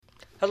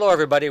Hello,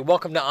 everybody.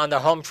 Welcome to On the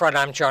Homefront.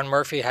 I'm John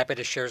Murphy. Happy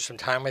to share some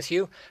time with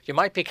you. You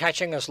might be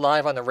catching us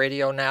live on the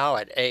radio now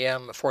at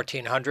AM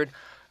 1400,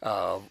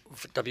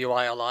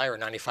 WILI, or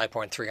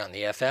 95.3 on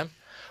the FM.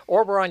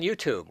 Or we're on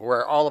YouTube,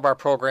 where all of our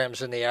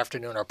programs in the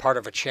afternoon are part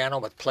of a channel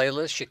with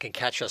playlists. You can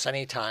catch us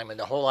anytime, and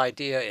the whole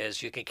idea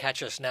is you can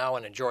catch us now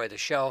and enjoy the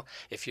show.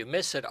 If you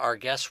miss it, our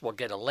guests will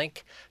get a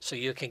link so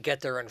you can get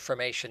their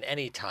information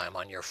anytime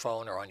on your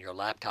phone or on your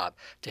laptop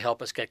to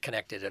help us get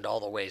connected in all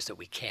the ways that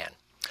we can.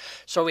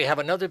 So we have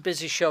another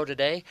busy show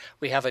today.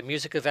 We have a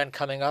music event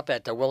coming up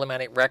at the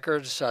Willimantic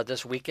Records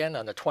this weekend,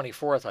 on the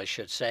 24th, I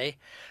should say.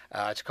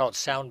 It's called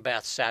Sound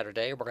Bath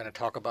Saturday. We're going to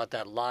talk about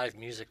that live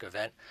music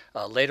event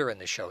later in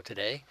the show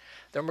today.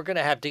 Then we're going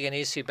to have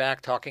Dianisi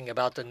back talking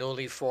about the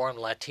newly formed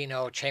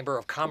Latino Chamber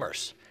of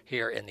Commerce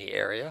here in the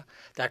area.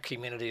 That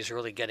community is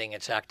really getting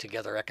its act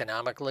together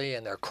economically,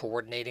 and they're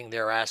coordinating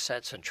their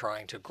assets and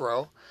trying to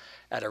grow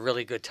at a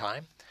really good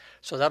time.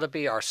 So that'll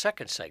be our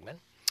second segment.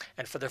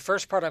 And for the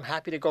first part, I'm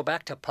happy to go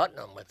back to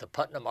Putnam with the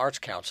Putnam Arts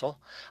Council.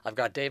 I've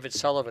got David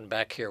Sullivan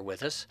back here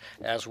with us,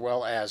 as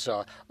well as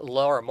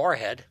Laura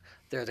Moorhead.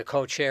 They're the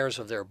co-chairs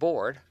of their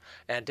board.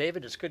 And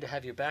David, it's good to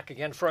have you back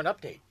again for an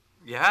update.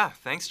 Yeah,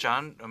 thanks,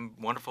 John.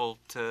 Wonderful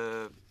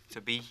to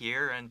be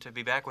here and to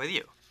be back with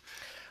you.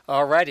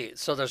 All righty.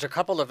 So there's a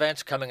couple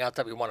events coming out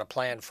that we want to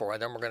plan for,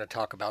 and then we're going to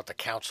talk about the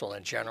council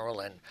in general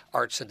and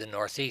arts in the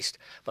Northeast.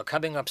 But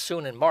coming up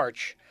soon in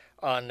March,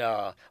 on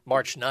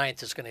March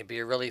 9th, is going to be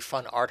a really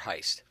fun art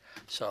heist.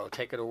 So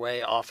take it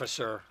away,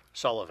 Officer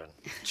Sullivan.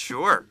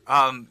 Sure.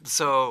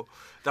 So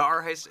the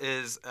Art Heist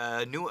is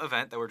a new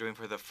event that we're doing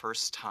for the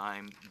first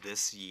time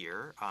this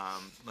year.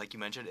 Like you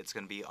mentioned, it's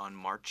going to be on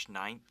March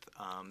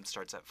 9th.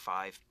 Starts at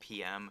 5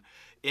 p.m.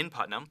 in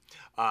Putnam.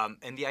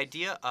 And the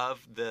idea of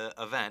the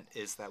event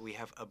is that we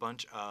have a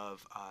bunch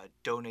of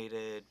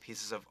donated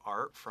pieces of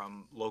art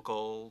from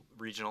local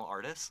regional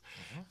artists.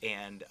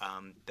 And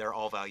they're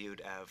all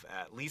valued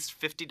at least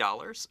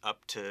 $50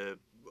 up to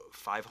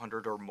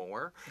 $500 or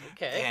more.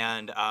 Okay.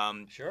 And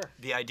Sure.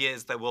 The idea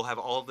is that we'll have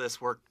all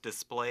this work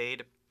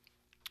displayed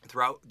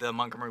throughout the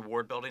Montgomery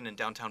Ward building in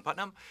downtown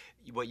Putnam.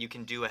 What you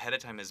can do ahead of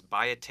time is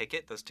buy a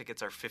ticket. Those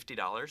tickets are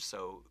 $50.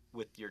 So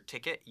with your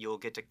ticket, you'll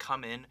get to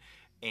come in,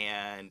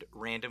 and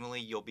randomly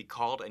you'll be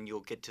called and you'll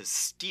get to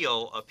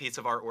steal a piece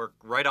of artwork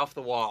right off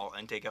the wall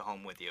and take it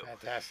home with you.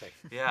 Fantastic.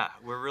 Yeah,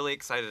 we're really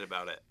excited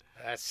about it.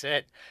 That's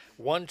it.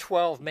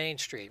 112 Main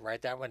Street.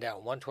 Write that one down.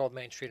 112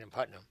 Main Street in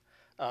Putnam.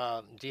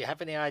 Do you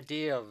have any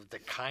idea of the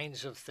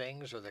kinds of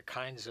things or the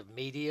kinds of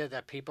media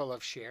that people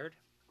have shared?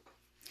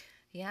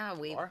 Yeah,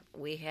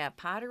 we have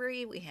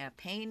pottery, we have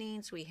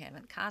paintings, we have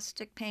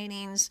encaustic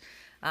paintings.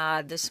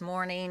 This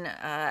morning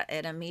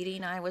at a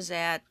meeting I was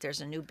at,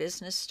 there's a new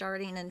business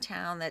starting in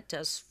town that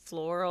does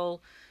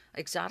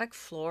exotic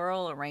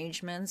floral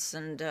arrangements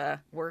and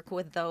work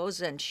with those.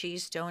 And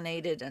she's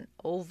donated an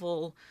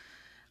oval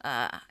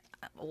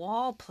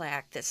wall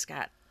plaque that's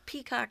got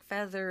peacock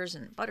feathers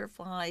and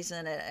butterflies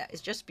in it.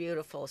 It's just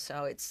beautiful.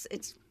 So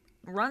it's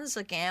runs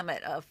a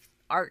gamut of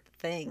art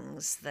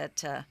things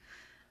that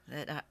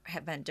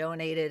have been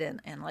donated,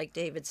 and like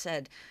David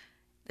said,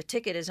 the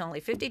ticket is only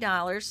 $50.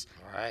 All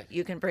right.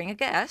 You can bring a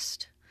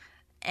guest,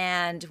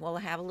 and we'll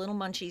have a little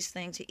munchies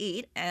thing to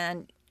eat,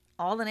 and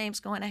all the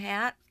names go in a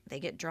hat. They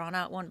get drawn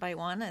out one by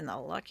one, and the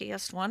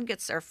luckiest one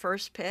gets their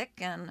first pick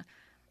and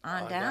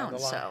on down. the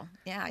line. So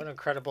yeah, What an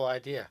incredible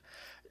idea.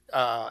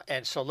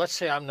 And so let's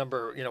say I'm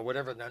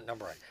whatever the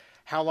number I.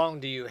 How long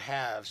do you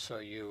have? So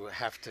you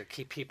have to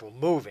keep people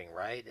moving,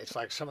 right? It's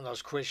like some of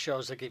those quiz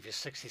shows that give you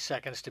 60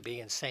 seconds to be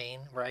insane,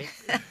 right?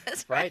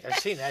 Right? I've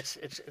seen that.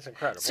 It's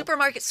incredible.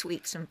 supermarket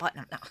sweeps in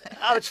Putnam now.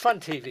 Oh, it's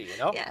fun TV, you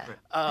know?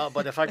 Yeah.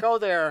 But if I go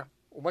there,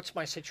 what's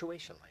my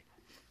situation like?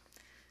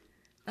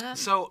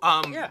 So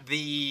Yeah.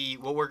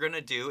 what we're going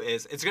to do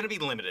is it's going to be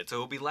limited. So it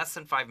will be less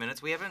than 5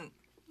 minutes. We haven't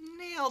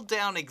nailed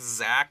down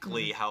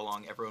exactly how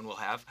long everyone will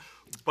have.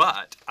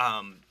 But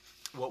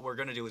what we're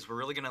going to do is we're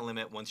really going to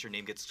limit, once your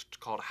name gets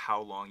called, how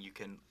long you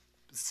can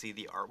see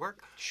the artwork.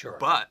 Sure.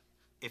 But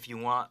if you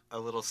want a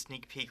little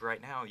sneak peek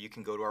right now, you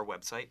can go to our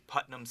website,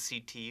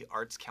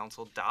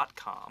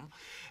 putnamctartscouncil.com,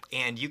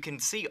 and you can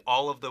see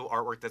all of the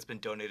artwork that's been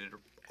donated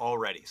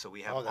already. So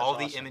we have that's all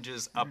the awesome.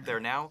 images up there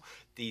now.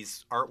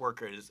 These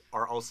artworkers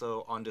are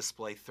also on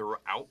display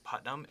throughout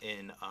Putnam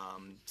in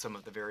some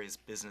of the various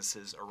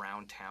businesses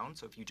around town.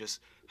 So if you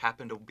just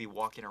happen to be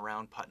walking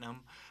around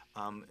Putnam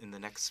in the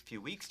next few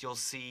weeks, you'll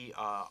see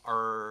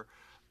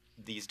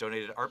these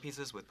donated art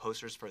pieces with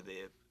posters for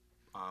the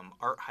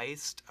art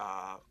heist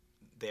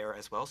there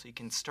as well. So you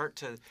can start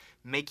to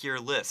make your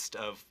list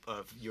of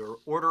your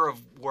order of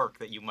work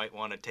that you might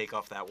want to take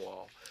off that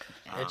wall.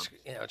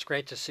 It's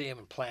great to see them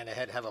and plan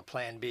ahead, have a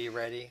plan B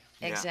ready.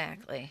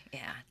 Exactly.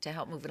 Yeah, to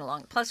help move it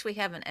along. Plus, we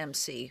have an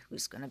MC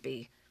who's going to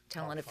be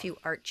telling a few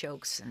art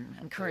jokes and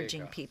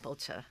encouraging go. people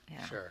to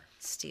Sure.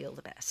 steal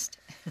the best.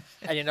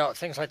 And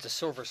things like the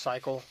Silver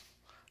Cycle,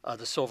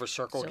 the Silver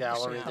Circle Silver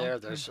Gallery Circle. there.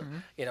 There's,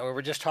 we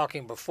were just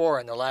talking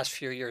before in the last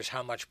few years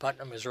how much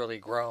Putnam has really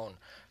grown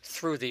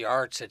through the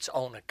arts, its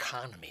own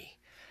economy.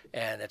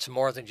 And it's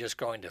more than just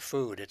going to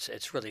food.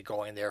 It's really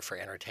going there for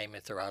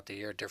entertainment throughout the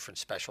year, different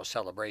special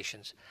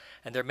celebrations.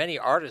 And there are many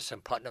artists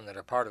in Putnam that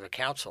are part of the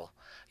council.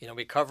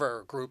 We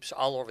cover groups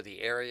all over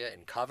the area.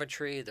 In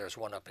Coventry, there's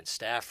one up in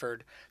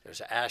Stafford,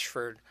 there's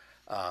Ashford.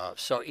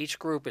 So each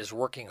group is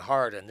working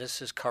hard, and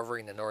this is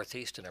covering the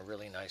Northeast in a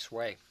really nice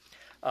way.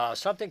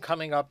 Something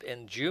coming up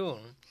in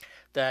June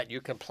that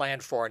you can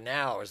plan for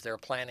now is they're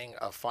planning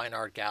a fine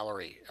art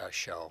gallery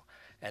show,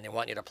 and they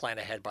want you to plan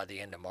ahead by the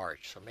end of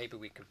March. So maybe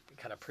we could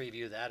kind of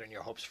preview that and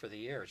your hopes for the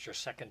year. It's your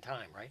second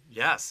time, right?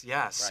 Yes,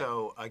 yes. Right.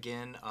 So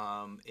again,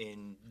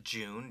 in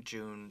June,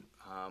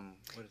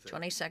 what is it?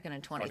 22nd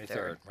and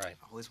 23rd. Right.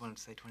 I always wanted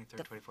to say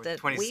 23rd, 24th. The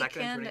 22nd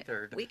and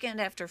 23rd. Weekend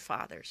after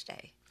Father's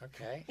Day.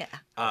 Okay. Yeah.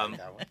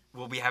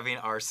 We'll be having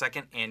our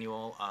second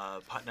annual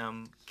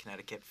Putnam,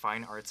 Connecticut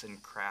Fine Arts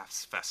and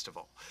Crafts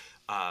Festival.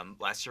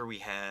 Last year we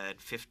had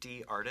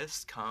 50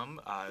 artists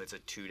come. It's a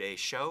 2-day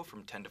show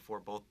from 10 to 4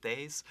 both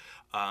days.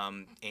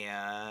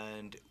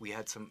 And we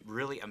had some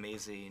really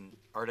amazing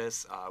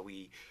artists.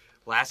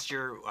 Last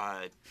year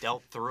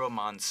dealt through a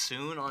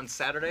monsoon on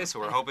Saturday, so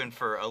we're hoping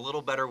for a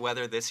little better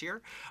weather this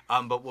year.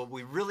 But what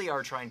we really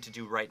are trying to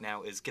do right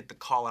now is get the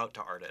call out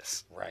to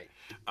artists. Right.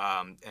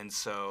 And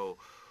so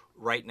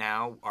right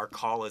now our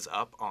call is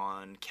up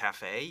on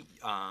Cafe.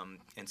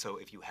 And so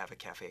if you have a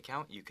Cafe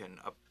account, you can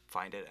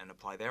find it and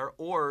apply there,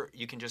 or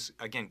you can just,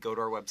 again, go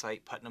to our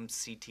website,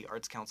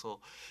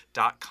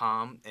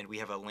 putnamctartscouncil.com, and we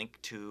have a link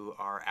to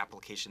our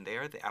application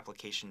there. The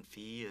application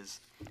fee is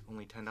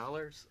only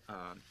 $10.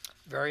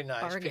 Very nice.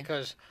 Bargain.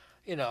 Because,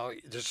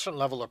 there's a certain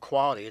level of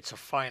quality. It's a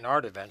fine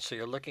art event, so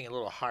you're looking at a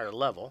little higher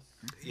level.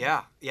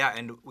 Yeah,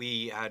 and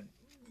we had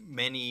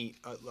many,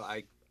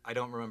 I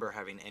don't remember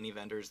having any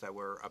vendors that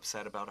were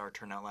upset about our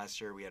turnout last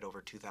year. We had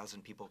over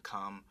 2,000 people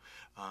come,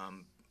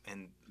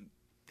 and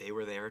they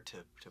were there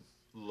to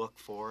look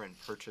for and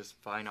purchase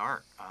fine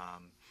art.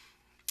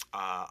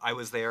 I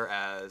was there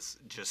as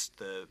just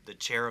the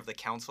chair of the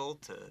council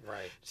to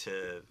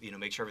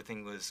make sure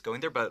everything was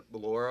going there. But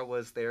Laura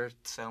was there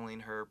selling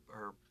her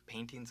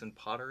paintings and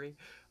pottery.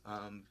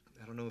 I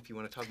don't know if you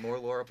want to talk more,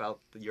 Laura,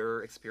 about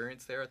your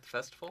experience there at the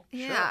festival.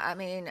 Yeah, Sure. I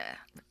mean,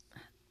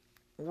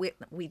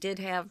 we did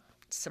have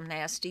some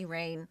nasty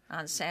rain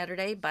on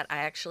Saturday, but I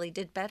actually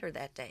did better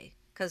that day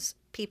because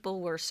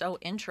people were so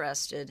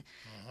interested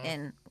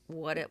in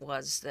what it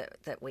was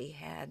that we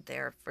had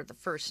there for the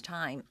first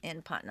time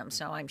in Putnam.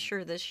 So I'm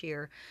sure this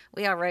year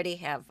we already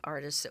have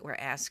artists that were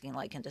asking,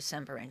 like in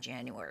December and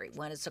January,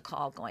 when is the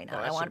call going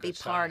on? I want to be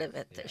part of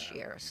it this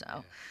year.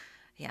 So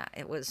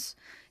it was,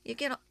 you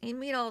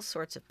meet all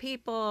sorts of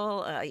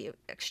people, you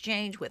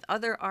exchange with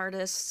other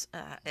artists.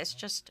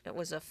 It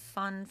was a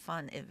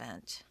fun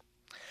event.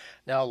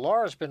 Now,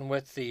 Laura's been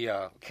with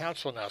the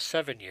council now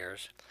 7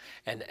 years,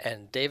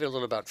 and David a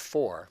little about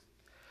 4.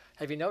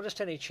 Have you noticed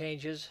any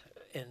changes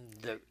in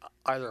the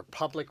either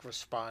public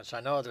response?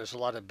 I know there's a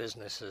lot of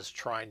businesses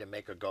trying to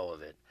make a go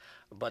of it,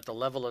 but the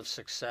level of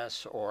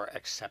success or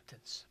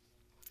acceptance?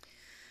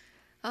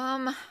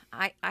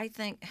 I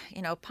think,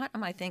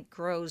 Putnam, I think,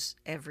 grows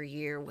every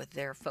year with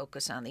their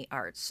focus on the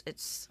arts.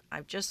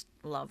 I just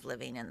love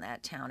living in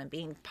that town and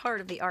being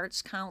part of the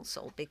Arts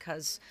Council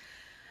because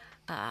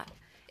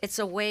it's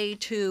a way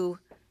to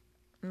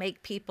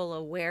make people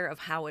aware of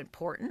how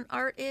important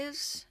art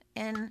is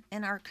in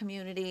our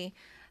community,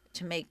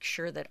 to make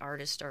sure that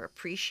artists are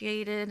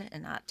appreciated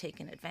and not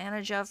taken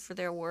advantage of for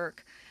their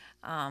work,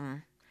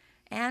 and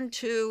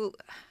to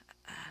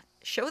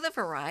show the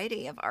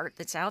variety of art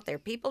that's out there.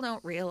 People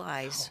don't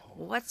realize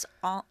what's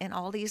in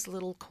all these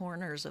little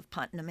corners of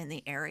Putnam in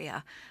the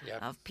area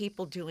of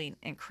people doing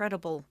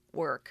incredible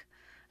work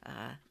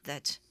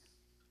that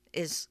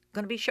is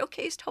going to be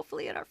showcased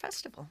hopefully at our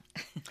festival.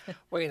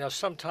 Well,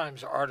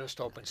 sometimes Artist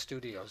Open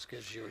Studios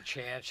gives you a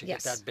chance. You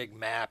get that big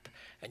map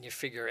and you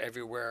figure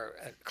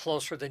everywhere,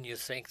 closer than you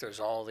think, there's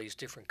all these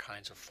different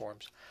kinds of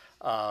forms.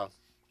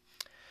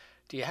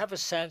 Do you have a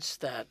sense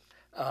that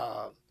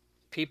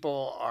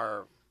people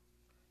are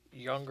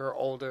younger,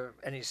 older,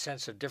 any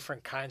sense of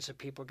different kinds of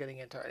people getting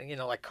into art?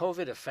 Like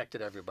COVID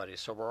affected everybody,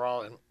 so we're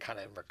all kind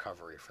of in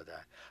recovery for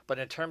that. But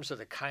in terms of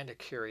the kind of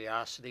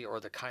curiosity or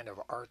the kind of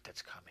art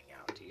that's coming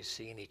out, do you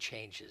see any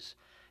changes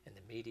in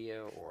the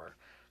media or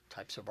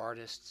types of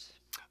artists?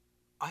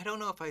 I don't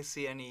know if I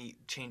see any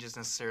changes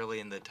necessarily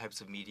in the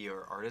types of media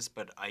or artists,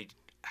 but I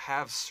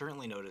have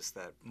certainly noticed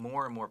that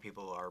more and more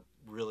people are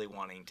really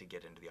wanting to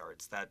get into the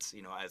arts. That's,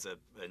 as an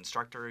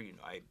instructor,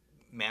 I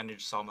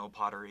manage sawmill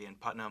pottery in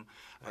Putnam.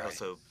 I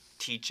also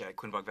teach at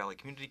Quinnipiac Valley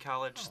Community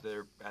College.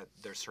 They're at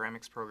their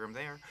ceramics program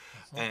there.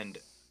 And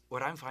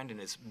what I'm finding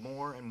is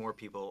more and more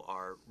people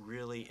are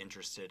really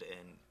interested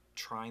in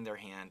trying their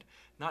hand,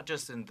 not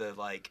just in the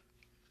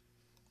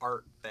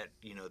art that,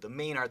 the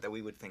main art that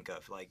we would think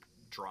of, like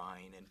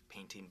drawing and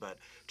painting, but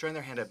trying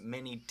their hand at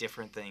many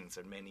different things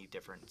and many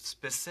different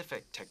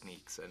specific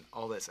techniques and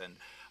all this. And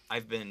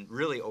I've been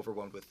really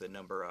overwhelmed with the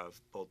number of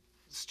both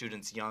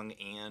students, young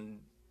and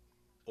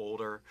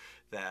older,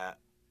 that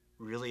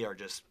really are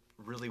just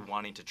really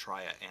wanting to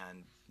try it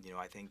and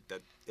I think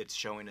that it's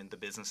showing in the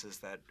businesses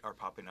that are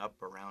popping up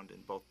around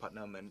in both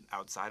Putnam and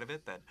outside of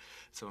it, that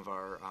some of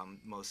our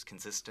most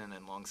consistent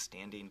and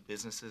long-standing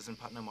businesses in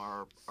Putnam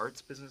are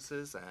arts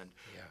businesses. And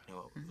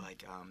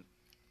like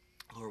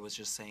Laura was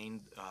just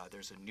saying,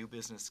 there's a new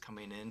business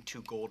coming in,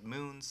 Two Gold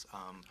Moons,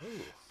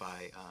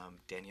 by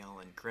Danielle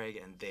and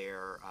Greg, and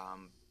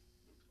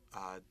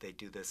they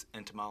do this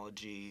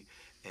entomology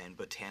and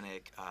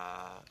botanic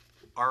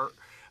art,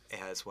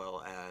 as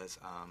well as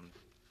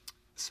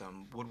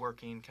some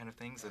woodworking kind of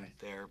things, and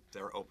they're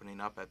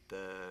opening up at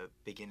the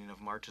beginning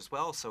of March as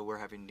well. So we're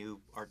having new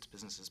arts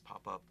businesses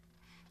pop up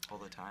all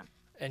the time.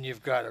 And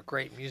you've got a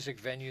great music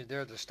venue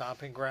there, the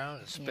Stomping Ground.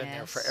 It's been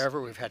there Yes.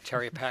 forever. We've had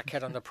Terry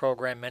Packhead on the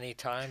program many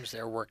times.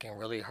 They're working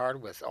really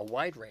hard with a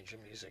wide range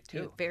of music,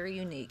 too. Very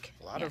unique.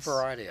 A lot of Yes.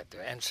 variety up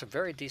there, and some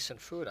very decent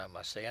food, I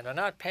must say. And they're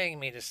not paying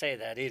me to say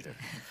that either.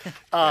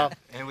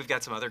 And we've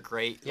got some other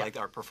great, like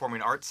our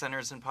performing arts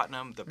centers in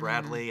Putnam, the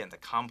Bradley and the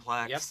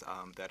Complex,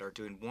 that are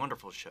doing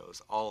wonderful shows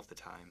all of the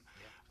time.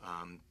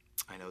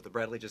 I know the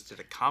Bradley just did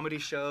a comedy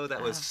show that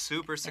was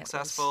super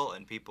successful,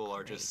 and people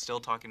are just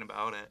still talking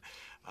about it.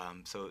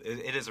 So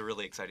it is a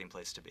really exciting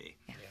place to be.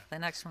 Yeah. The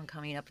next one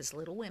coming up is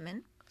Little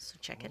Women, so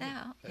check it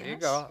out. There you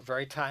go.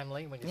 Very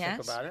timely when you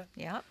think about it,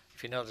 Yep.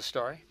 if you know the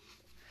story.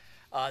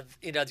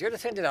 The other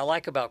thing that I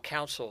like about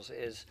councils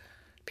is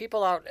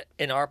people out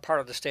in our part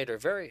of the state are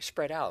very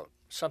spread out.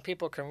 Some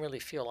people can really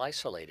feel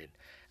isolated.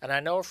 And I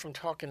know from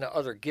talking to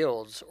other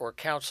guilds or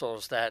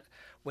councils that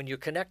when you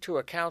connect to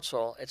a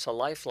council, it's a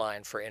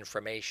lifeline for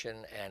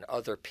information and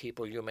other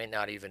people you may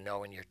not even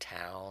know in your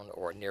town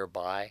or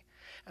nearby.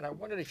 And I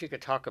wondered if you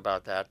could talk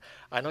about that.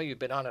 I know you've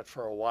been on it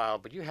for a while,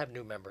 but you have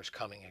new members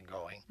coming and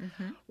going.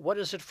 What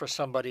is it for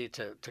somebody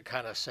to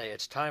kind of say,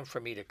 it's time for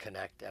me to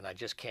connect and I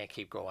just can't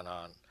keep going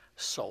on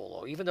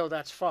solo? Even though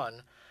that's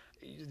fun,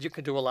 you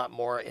can do a lot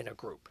more in a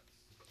group.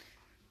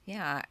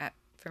 Yeah,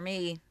 for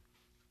me,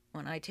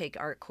 when I take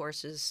art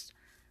courses,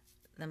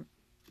 the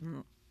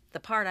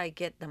part I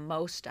get the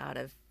most out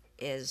of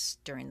is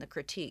during the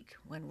critique,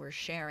 when we're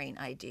sharing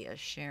ideas,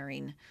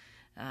 sharing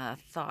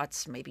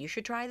thoughts. Maybe you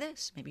should try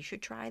this. Maybe you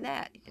should try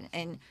that.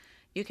 And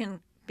you can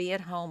be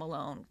at home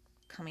alone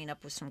coming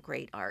up with some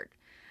great art.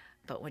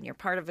 But when you're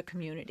part of a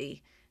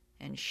community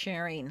and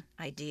sharing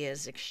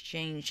ideas,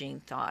 exchanging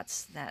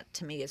thoughts, that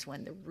to me is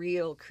when the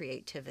real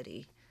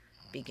creativity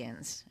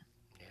begins.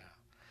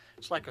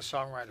 It's like a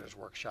songwriter's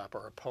workshop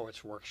or a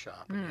poet's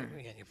workshop. And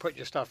you put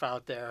your stuff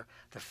out there.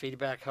 The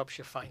feedback helps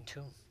you fine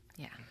tune.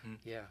 Yeah.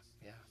 Yeah.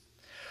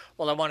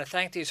 Well, I want to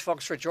thank these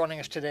folks for joining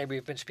us today.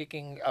 We've been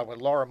speaking with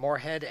Laura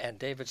Moorhead and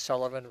David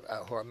Sullivan,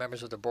 who are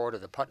members of the board of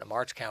the Putnam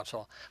Arts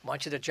Council. I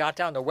want you to jot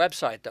down the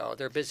website, though.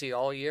 They're busy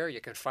all year. You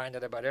can find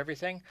out about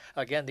everything.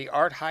 Again, the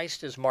Art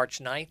Heist is March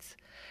 9th.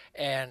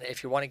 And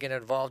if you want to get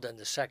involved in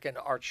the second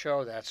art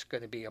show, that's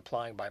going to be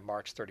applying by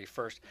March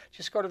 31st.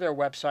 Just go to their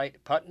website,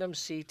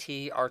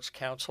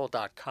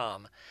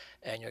 putnamctartscouncil.com,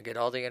 and you'll get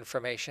all the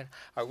information.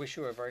 I wish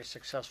you a very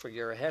successful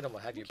year ahead, and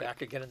we'll have you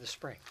back again in the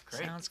spring.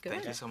 Great. Sounds good.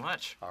 Thank you so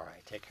much. All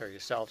right. Take care of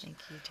yourselves. Thank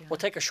you, John. We'll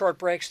take a short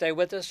break. Stay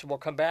with us. We'll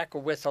come back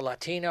with the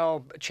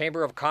Latino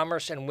Chamber of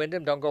Commerce in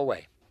Windham. Don't go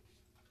away.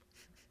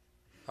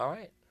 All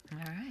right. All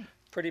right.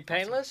 Pretty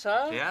painless,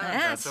 huh? Yeah,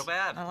 Yes. not so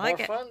bad. I like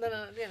More it. fun than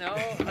a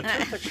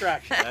tourist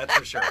attraction. That's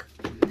for sure.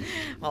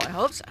 Well, I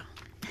hope so.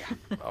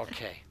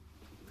 Okay.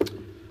 All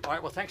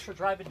right. Well, thanks for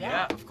driving down.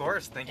 Yeah, of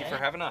course. Thank you for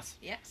having us.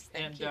 Yes,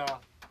 And that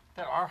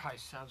our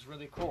heist sounds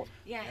really cool.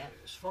 Yeah.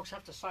 Folks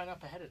have to sign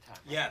up ahead of time.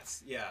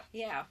 Yes, yeah.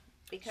 Yeah,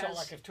 because So,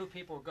 like, if two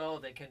people go,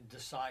 they can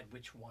decide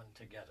which one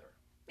together.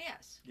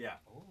 yes, Yeah.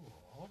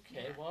 Oh,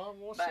 okay. Yeah. Well,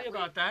 we'll But see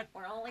about that.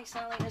 we're only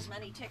selling as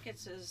many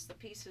tickets as the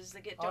pieces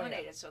that get Oh, yeah.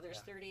 donated. So there's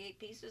 38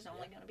 pieces,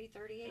 only going to be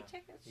 38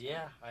 tickets.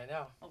 Yeah, I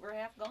know. Over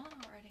half gone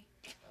already.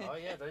 Oh,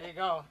 yeah. There you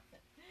go.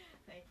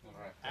 Thank you. All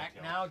right. Act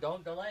now,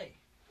 don't delay.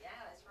 Yeah,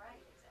 that's right.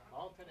 Exactly.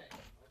 All today.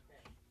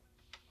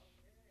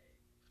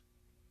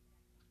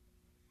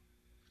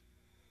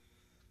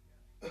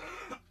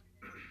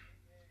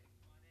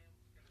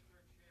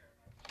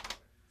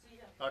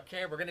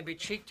 Okay, we're going to be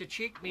cheek to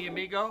cheek, mi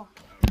amigo.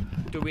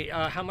 Do we?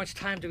 How much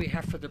time do we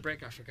have for the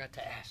break? I forgot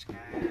to ask.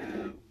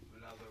 Another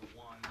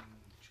 1,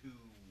 2,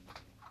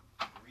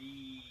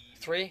 3.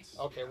 3?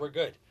 Okay, we're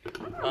good.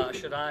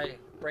 Should I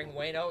bring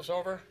Wayno's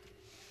over?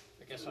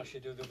 I guess I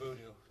should do the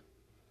voodoo.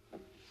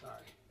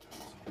 Sorry.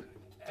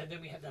 And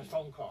then we have that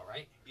phone call,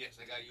 right? Yes,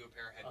 I got you a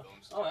pair of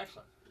headphones. Oh,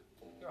 excellent.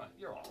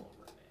 You're all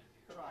over it,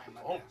 man. Trying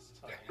my Oh,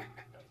 best. sorry.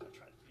 That's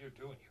right. You're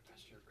doing your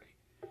best. You're great.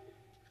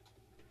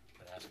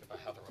 But ask about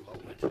how the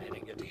remote went, and I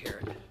didn't get to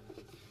hear it.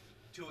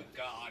 Tuit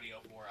got audio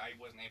for it. I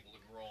wasn't able to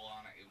roll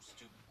on it. It was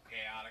too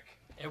chaotic.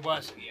 It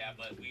was. Yeah,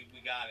 but we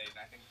got it.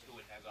 I think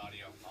Tuit has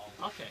audio.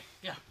 Okay,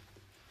 yeah.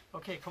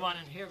 Okay, come on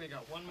in here. We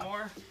got one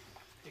more.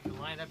 You can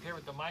line up here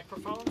with the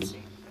microphones.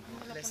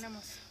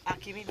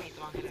 Aquí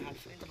mismito, Ángeles, al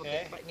frente, porque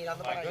Okay.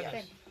 mirando My para allá.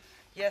 goodness.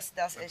 Yes,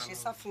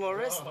 she's a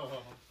florist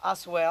Oh,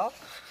 as well.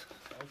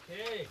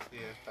 okay.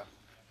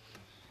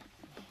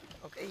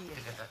 Okay.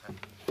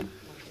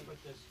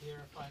 Put this here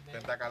if I may.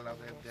 Vente acá al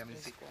lado de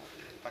Dianisi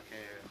para que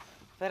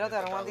Espérate,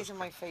 I don't want this in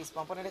my face.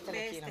 Vamos a poner este en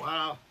la esquina. Wow.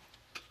 All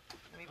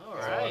Oh,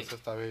 right. eso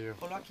está bello.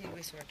 Ponlo aquí,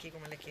 Luis, aquí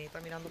como en la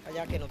esquinita mirando para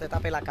allá, que no te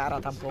tape la cara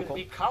tampoco.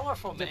 Be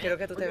colorful, Yo man. quiero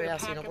que tú te We're gonna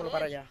veas así, pack no it ponlo in.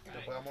 para allá.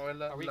 ¿Le podemos mover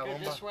la, Are we la good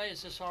bomba? this way?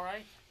 Is this all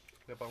right?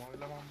 ¿Le podemos mover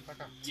la bomba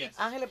para acá? Yes.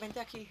 Ángeles, vente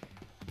aquí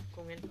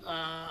con él.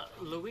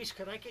 Luis,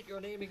 could I get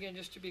your name again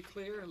just to be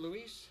clear?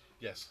 Luis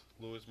Yes,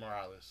 Luis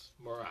Morales.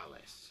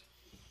 Morales.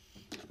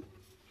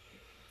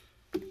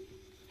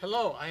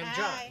 Hello, I am Hi.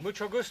 John.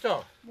 Mucho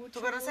gusto. ¿Tú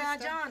conoces a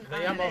John? Me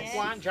llamo Yes.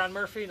 Juan, John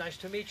Murphy. Nice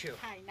to meet you.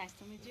 Hi, nice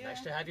to meet you.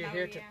 Nice to have you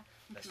here. Maria.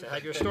 Nice to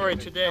have your story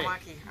today. Vamos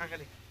aquí,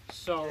 Ángeles.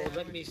 So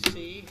let me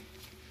see.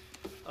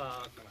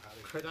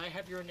 Could I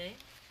have your name?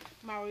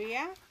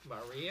 Maria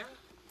Maria.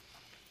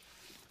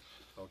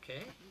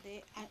 Okay.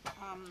 de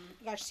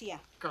Garcia.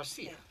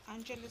 Garcia.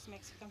 Angeles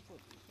Mexican food.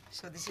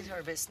 So this is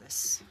her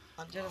business.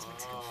 Angela's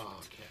Mexican Oh,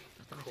 food. okay.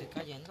 Me estoy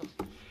cayendo.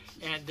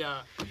 And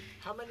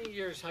how many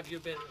years have you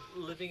been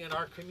living in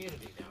our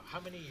community now? How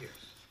many years?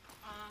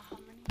 How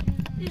many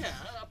years? Yeah,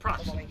 Como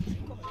approximately.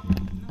 25.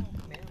 No,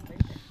 Menos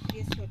 20.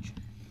 18.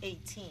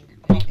 18.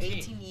 18.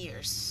 18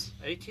 years.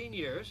 18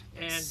 years.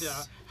 And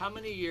how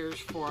many years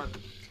for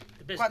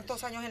the business?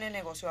 ¿Cuántos años en el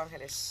negocio,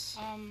 Ángeles?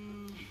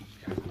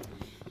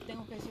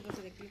 Tengo que decir los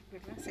de clic,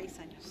 ¿verdad? 6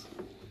 años.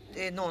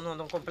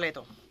 No,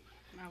 completo.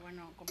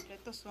 Bueno,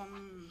 completos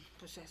son,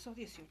 pues esos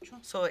 18.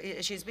 So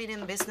she's been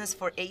in business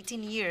for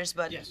 18 years,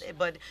 but Yes.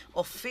 but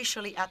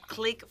officially at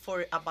Click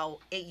for about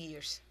 8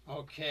 years.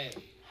 Okay.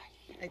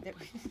 Ay, te-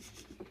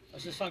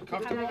 Is this Ojalá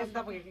uncomfortable? que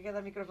está, porque aquí queda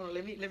el micrófono.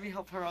 Let me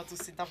help her out to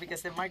sit down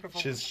because the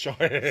microphone. She's short.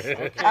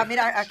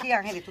 Mira, aquí,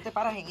 Ángeles, tú te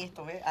paras en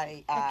esto, ¿ves?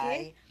 Ahí, Aquí.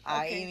 ahí, Ok.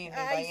 ahí,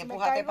 Ay, si me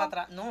empújate caigo.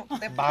 para atrás. No,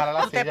 Bájala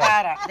la tú te silla.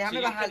 paras. So Déjame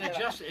you can bajarte.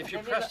 adjust, if you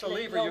Let me press the lo-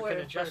 lever, you lower can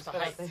it adjust the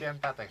height. first,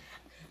 Siéntate.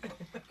 You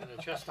can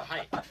adjust the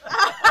height.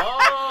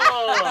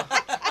 Oh!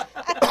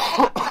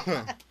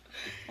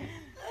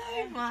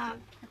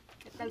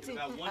 ¿Qué tal si?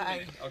 About 1 Ay.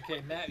 minute.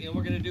 Okay, Matt, you know,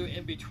 we're going to do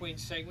in between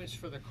segments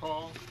for the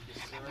call.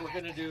 We're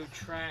going to do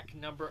track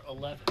number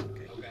 11.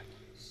 Okay.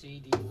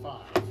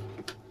 CD5.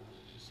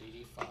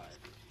 CD5.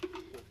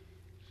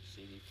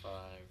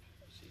 CD5.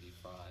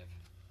 CD5.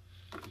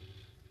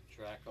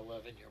 Track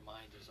 11, your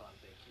mind is on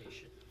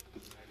vacation.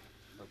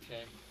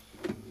 Okay?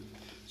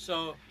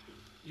 So,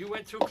 you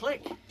went through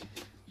Click.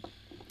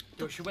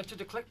 She went through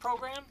the Click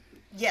program?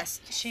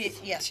 Yes, she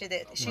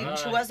did. She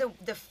Right. was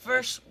the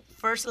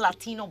first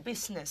Latino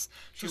business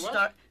She to was?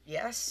 start.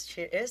 Yes,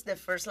 she is the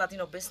first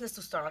Latino business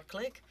to start at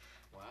Click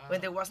Wow.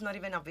 when there was not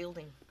even a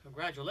building.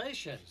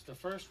 Congratulations, the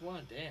first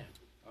one, Dan.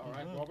 All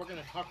right, well, we're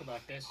going to talk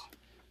about this.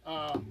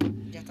 Ya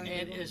está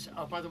And bien. is,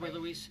 by the way,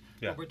 Luis,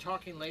 Yeah. when we're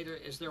talking later,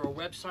 is there a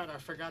website? I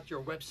forgot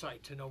your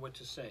website to know what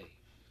to say.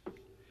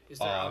 Is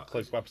there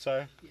Click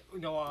website.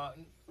 no,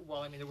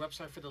 well, I mean, the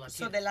website for the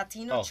Latino. So the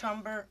Latino Oh.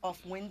 Chamber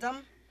of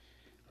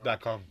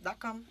Wyndham.com.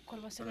 .com.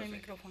 ¿Cuál va a ser el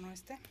micrófono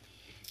este?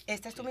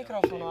 Este es tu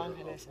micrófono,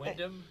 Ángeles.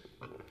 Wyndham.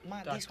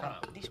 Ma, dot this one,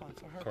 com. this one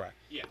for her. Correct.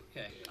 Yeah.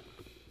 Okay.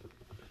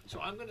 So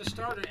I'm going to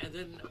start it, and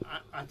then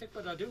I think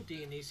what I'll do,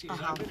 Dianisi, is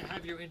Uh-huh. I'm going to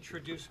have you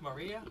introduce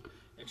Maria,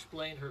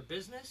 explain her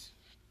business,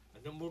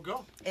 and then we'll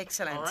go.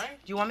 Excellent. All right.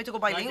 Do you want me to go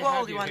Glad to bilingual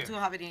have or do you you want here. to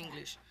have it in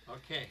English?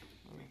 Okay.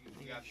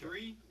 We got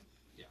 3,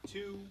 Yeah.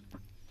 2,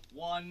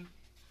 1.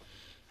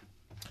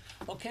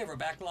 Okay, we're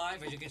back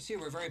live. As you can see,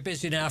 we're very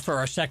busy now for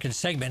our second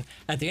segment.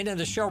 At the end of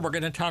the show, we're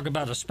going to talk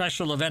about a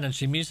special event.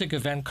 It's a music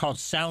event called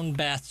Sound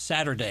Bath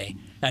Saturday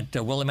at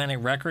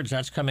Willimantic Records.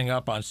 That's coming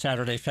up on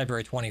Saturday,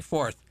 February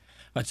 24th.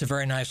 It's a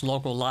very nice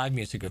local live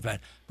music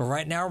event. But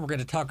right now, we're going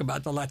to talk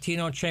about the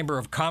Latino Chamber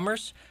of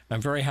Commerce.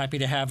 I'm very happy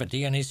to have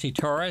Dianisi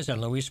Torres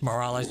and Luis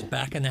Morales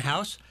back in the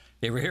house.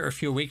 They were here a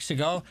few weeks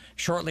ago,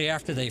 shortly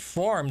after they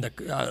formed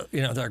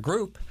their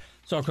group.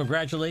 So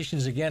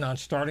congratulations again on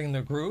starting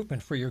the group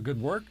and for your good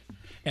work.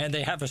 And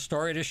they have a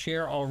story to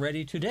share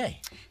already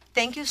today.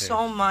 Thank you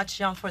so much,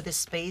 John, for the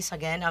space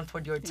again and for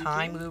your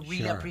time. We really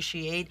Sure.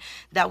 appreciate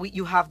that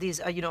you have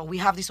this, we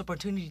have this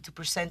opportunity to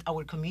present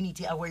our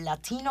community, our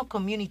Latino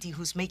community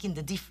who's making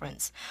the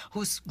difference,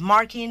 who's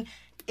marking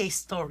a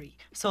story.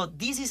 So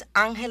this is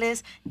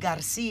Angeles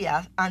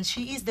Garcia, and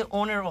she is the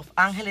owner of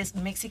Angeles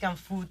Mexican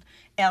Food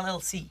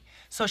LLC.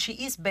 So she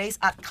is based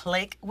at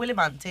Click,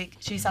 Willimantic.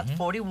 She's at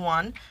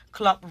 41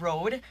 Club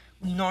Road,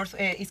 North.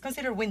 It's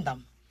considered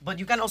Wyndham, but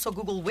you can also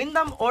Google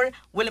Wyndham or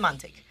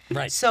Willimantic.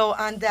 Right. So,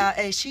 and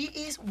she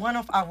is one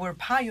of our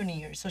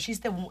pioneers. So she's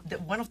the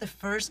one of the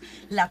first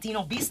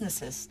Latino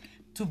businesses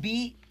to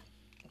be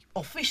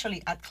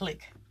officially at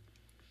Click.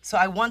 So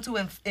I want to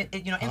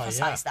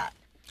emphasize that.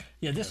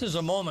 Yeah, this is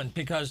a moment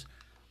because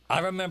I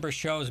remember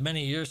shows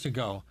many years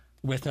ago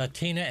with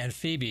Tina and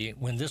Phoebe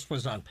when this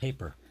was on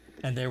paper.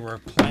 And they were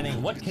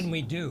planning, what can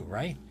we do,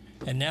 right?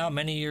 And now,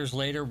 many years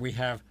later, we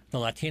have the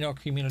Latino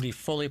community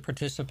fully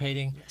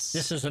participating. Yes.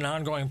 This is an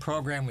ongoing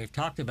program we've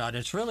talked about.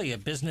 It's really a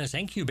business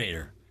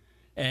incubator.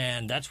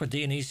 And that's what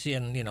Dianisi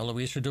and,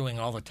 Luis are doing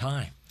all the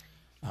time.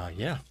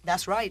 Yeah.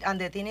 That's right.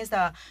 And the thing is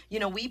that,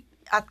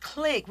 at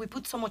Click, we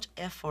put so much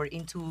effort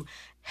into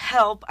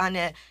help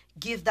and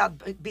give that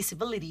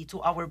visibility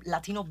to our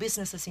Latino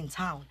businesses in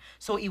town.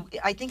 So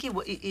I think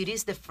it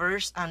is the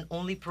first and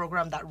only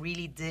program that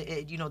really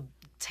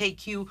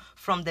take you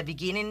from the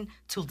beginning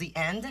to the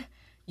end,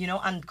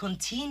 and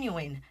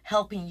continuing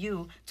helping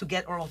you to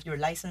get all of your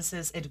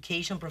licenses,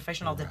 education,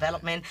 professional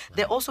development.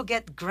 They also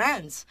get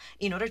grants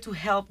in order to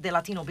help the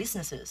Latino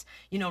businesses.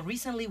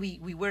 Recently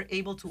we were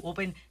able to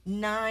open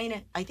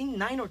 9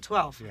 or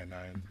 12. Yeah,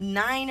 9.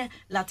 9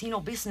 Latino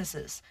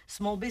businesses,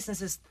 small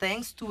businesses,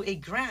 thanks to a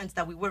grant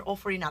that we were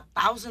offering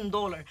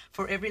 $1,000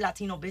 for every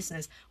Latino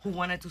business who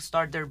wanted to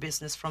start their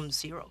business from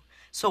zero.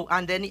 So,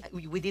 and then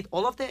we did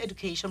all of the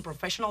education,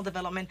 professional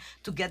development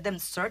to get them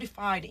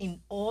certified in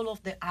all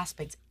of the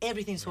aspects,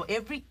 everything. So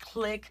every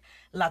Click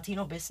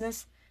Latino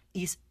business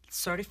is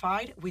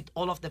certified with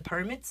all of the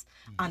permits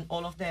and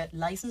all of the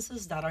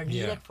licenses that are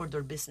needed for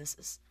their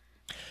businesses.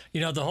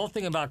 The whole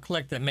thing about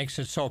Click that makes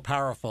it so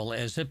powerful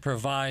is it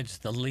provides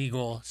the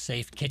legal,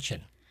 safe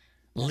kitchen,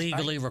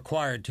 legally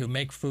required to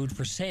make food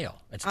for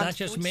sale. It's not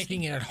just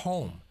making it at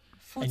home.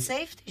 Food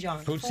safety,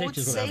 John. Food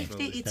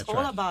safety, it's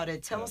all about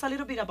it. Tell us a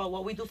little bit about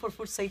what we do for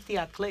food safety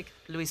at Click,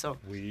 Luiso.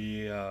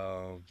 We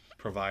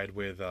provide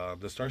with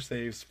the Star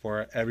Safes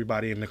for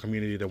everybody in the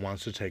community that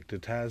wants to take the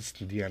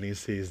test.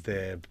 Dianisi is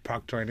the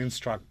proctor and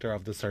instructor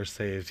of the Star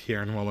Safe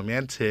here in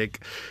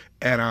Romantic.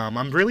 And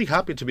I'm really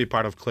happy to be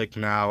part of Click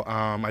now.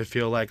 I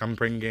feel like I'm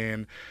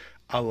bringing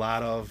a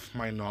lot of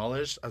my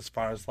knowledge as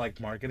far as like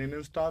marketing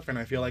and stuff, and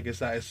I feel like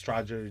it's a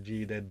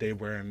strategy that they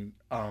weren't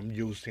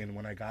using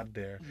when I got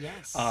there.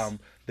 Yes.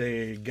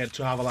 They get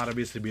to have a lot of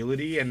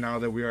visibility, and now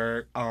that we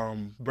are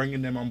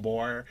bringing them on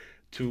board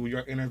to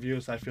your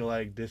interviews, I feel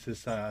like this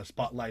is a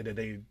spotlight that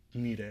they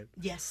needed.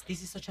 Yes,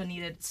 this is such a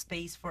needed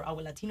space for our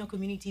Latino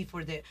community,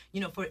 for the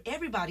for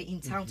everybody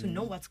in town to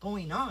know what's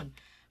going on.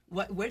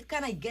 Where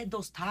can I get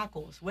those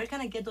tacos? Where can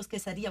I get those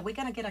quesadillas? Where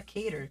can I get a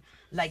cater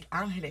like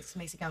Angeles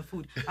Mexican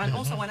food? And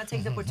also, I want to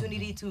take the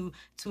opportunity to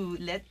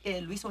let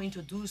Luiso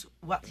introduce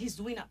what he's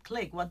doing at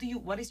Click. What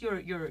is your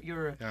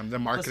I'm the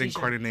marketing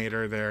position?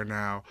 coordinator there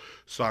now,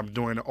 so I'm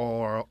doing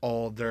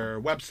all their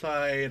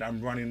website.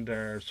 I'm running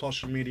their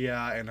social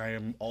media, and I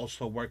am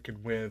also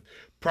working with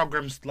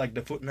programs like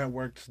the food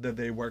networks that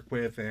they work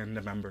with and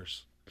the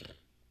members.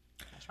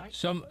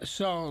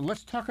 So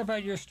let's talk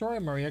about your story,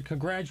 Maria.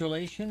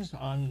 Congratulations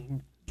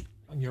on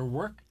your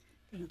work.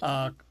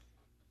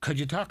 Could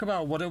you talk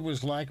about what it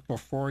was like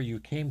before you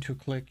came to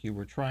Click? You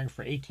were trying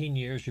for 18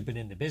 years. You've been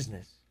in the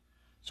business.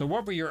 So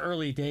what were your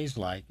early days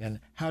like,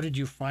 and how did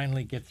you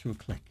finally get through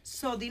Click?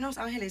 So, dinos,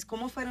 Ángeles,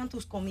 ¿cómo fueron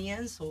tus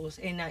comienzos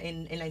en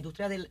la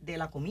industria de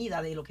la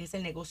comida, de lo que es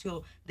el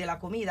negocio de la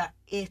comida,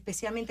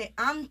 especialmente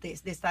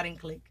antes de estar en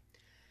Click?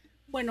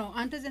 Bueno,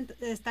 antes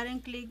de estar en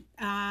Click,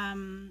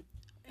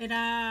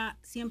 era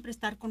siempre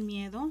estar con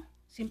miedo,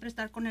 siempre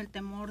estar con el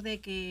temor de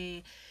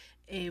que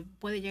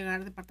puede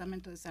llegar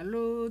departamento de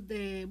salud,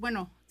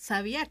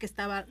 sabía que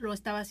lo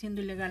estaba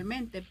haciendo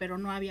ilegalmente, pero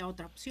no había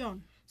otra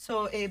opción.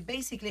 So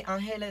basically,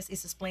 Angeles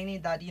is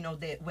explaining that,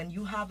 when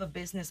you have a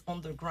business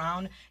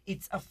underground,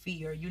 it's a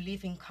fear. You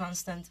live in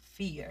constant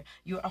fear.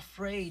 You're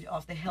afraid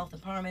of the health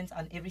department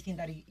and everything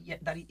that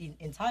it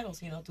entitles,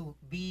 to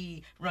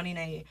be running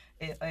a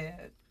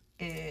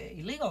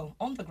illegal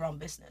underground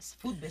business,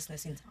 food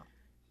business in town.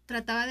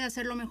 Trataba de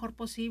hacer lo mejor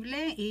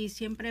posible y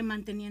siempre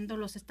manteniendo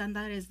los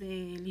estándares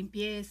de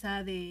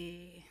limpieza,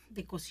 de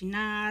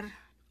cocinar.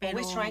 Pero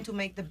always trying to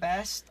make the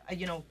best,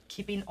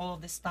 keeping all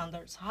of the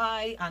standards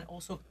high and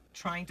also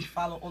trying to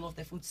follow all of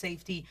the food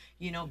safety,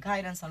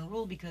 guidance and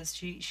rule, because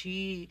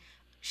she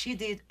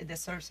did the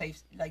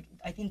ServSafe, like,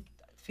 I think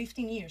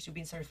 15 years you've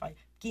been certified.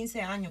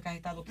 15 años que has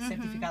estado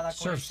certificada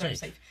con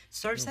ServSafe.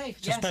 ServSafe,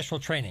 It's a special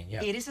training,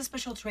 yeah. It is a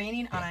special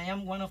training, and I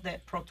am one of the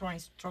proctor and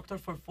instructor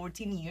for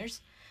 14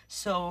 years.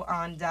 So,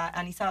 and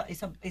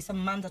it's a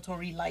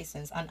mandatory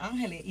license, and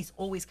Ángeles is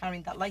always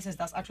carrying that license.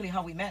 That's actually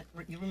how we met.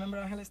 You remember,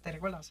 Ángeles? ¿Te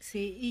recuerdas?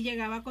 Sí, y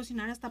llegaba a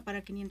cocinar hasta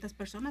para 500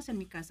 personas en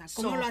mi casa.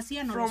 ¿Cómo lo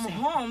hacía? No lo sé. From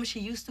home, she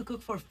used to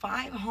cook for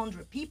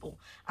 500 people,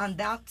 and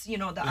that's,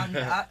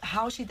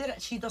 how she did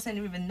it. She doesn't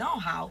even know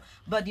how,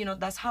 but,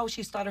 that's how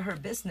she started her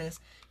business,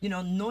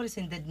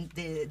 noticing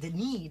the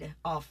need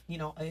of,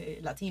 a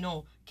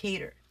Latino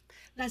cater.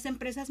 Las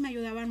empresas me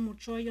ayudaban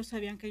mucho, ellos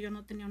sabían que yo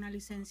no tenía una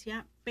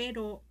licencia,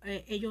 pero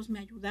ellos me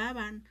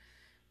ayudaban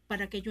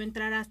para que yo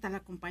entrara hasta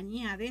la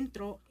compañía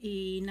adentro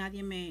y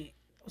nadie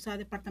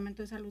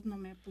departamento de salud no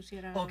me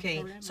pusiera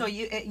problemas. So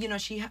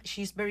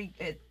she's very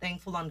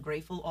thankful and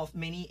grateful of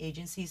many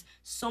agencies.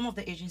 Some of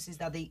the agencies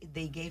that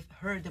they gave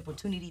her the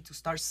opportunity to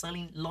start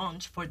selling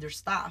lunch for their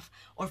staff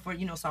or for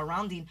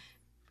surrounding.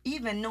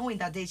 Even knowing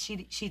that she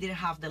didn't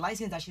have the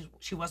license, that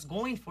she was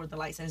going for the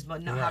license, but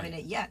not having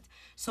it yet.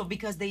 So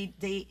because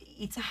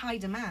it's a high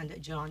demand,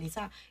 John.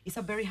 It's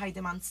a very high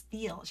demand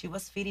still. She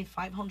was feeding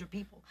 500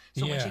 people.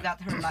 So when she got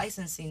her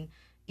licensing,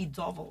 it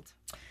doubled.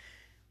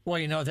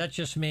 Well, that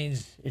just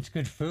means it's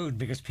good food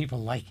because people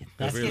like it.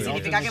 That's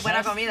significa que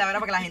buena comida, ¿verdad?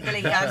 Porque la gente le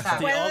encanta.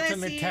 the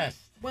ultimate test.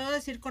 puedo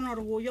decir con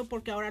orgullo,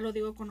 porque ahora lo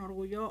digo con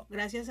orgullo,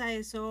 gracias a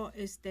eso,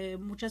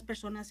 muchas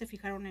personas se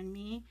fijaron en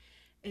mí,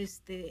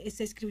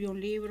 se escribió un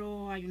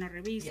libro, hay una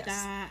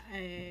revista.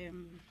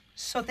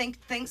 So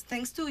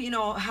thanks to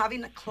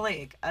having a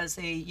Click as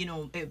a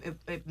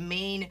a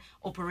main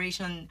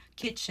operation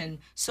kitchen.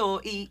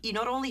 So it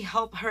not only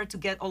helped her to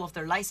get all of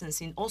their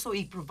licensing, also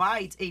it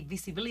provides a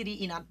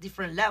visibility in a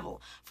different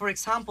level. For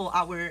example,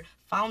 our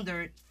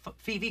founder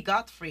Phoebe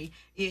Godfrey,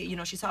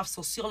 she's a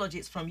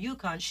sociologist from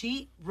UConn.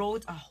 She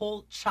wrote a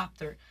whole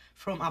chapter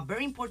from a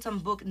very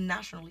important book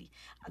nationally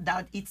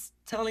that it's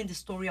telling the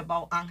story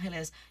about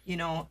Angeles,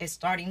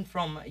 starting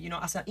from,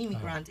 as an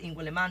immigrant in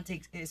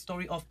Willimantic, a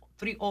story of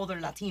 3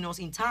 other Latinos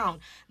in town,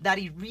 that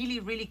it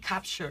really, really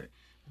captured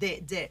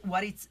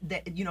what it's,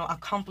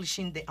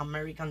 accomplishing the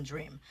American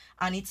dream.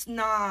 And it's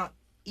not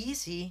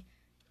easy,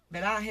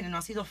 ¿verdad, Ángeles? No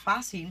ha sido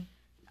fácil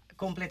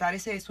completar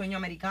ese sueño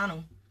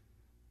americano,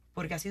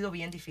 porque ha sido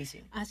bien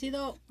difícil. Ha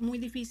sido muy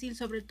difícil,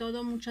 sobre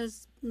todo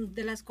muchas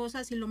de las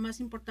cosas, y lo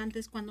más importante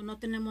es cuando no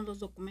tenemos los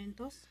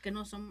documentos, que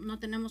no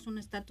tenemos un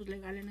estatus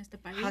legal en este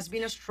país. Has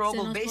been a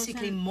struggle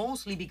basically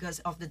mostly because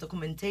of the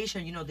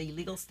documentation, the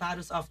legal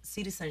status of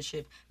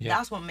citizenship. Yeah.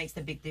 That's what makes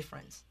the big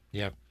difference.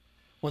 Yeah.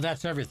 Well,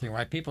 that's everything,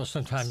 right? People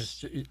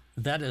sometimes,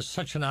 that is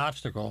such an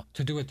obstacle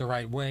to do it the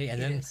right way,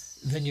 and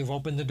then you've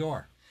opened the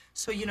door.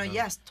 So,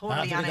 yes,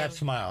 totally. After that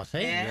smile, see?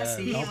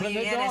 Sí, Open muy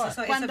the bien. door.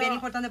 Eso es bien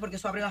importante porque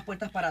eso abre las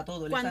puertas para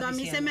todo. Cuando a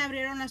mí se me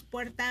abrieron las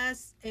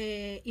puertas,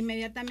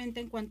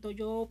 inmediatamente en cuanto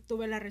yo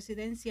obtuve la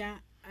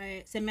residencia,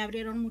 se me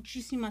abrieron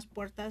muchísimas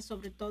puertas,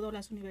 sobre todo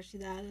las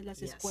universidades,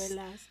 las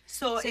escuelas.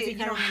 So,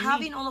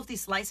 having all of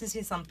these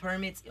licenses and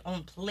permits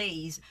on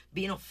place,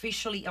 being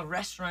officially a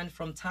restaurant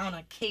from town,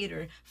 a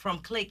cater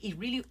from Click, it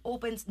really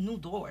opens new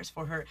doors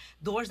for her.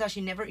 Doors that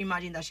she never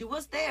imagined that she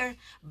was there,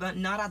 but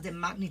not at the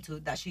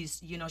magnitude that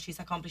she's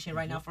accomplishing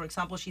right now. For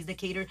example, she's the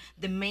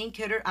main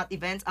cater at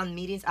events and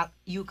meetings at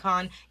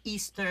UConn,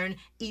 Eastern,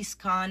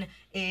 EastCon,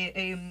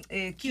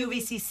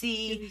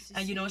 QVCC,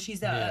 and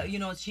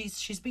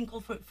she's been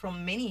called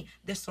from many,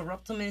 the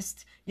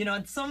Soroptimist,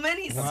 so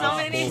many,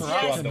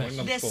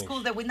 the school,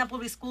 the Whitney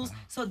Public Schools.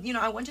 So,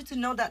 I want you to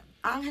know that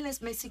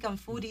Angeles Mexican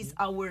food is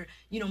our,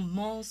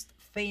 most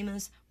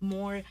famous,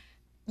 more,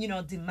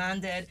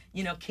 demanded,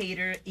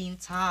 cater in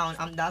town,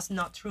 and that's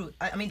not true.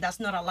 I mean, that's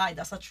not a lie,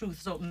 that's a truth.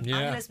 So,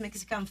 Angeles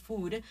Mexican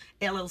Food,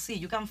 LLC,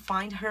 you can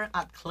find her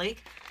at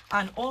Click.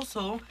 And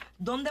also,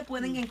 ¿dónde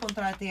pueden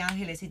encontrarte,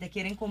 Ángeles? Si te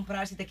quieren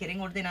comprar, si te quieren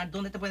ordenar,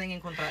 ¿dónde te pueden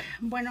encontrar?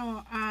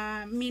 Bueno,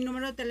 mi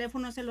número de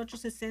teléfono es el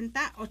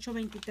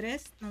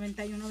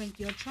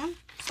 860-823-9128.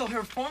 So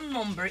her phone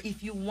number,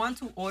 if you want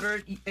to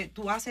order,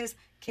 tú haces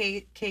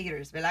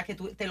caters, ¿verdad? Que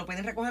te lo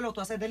pueden recoger o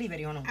tú haces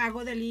delivery o no?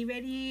 Hago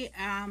delivery,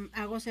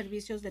 hago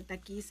servicios de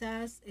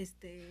taquizas,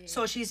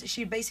 So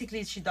she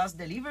basically does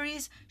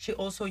deliveries. She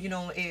also,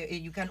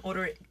 you can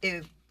order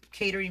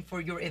catering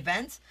for your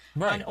events,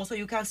 right. And also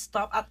you can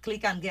stop at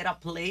Click and get a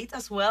plate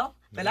as well.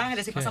 ¿Verdad,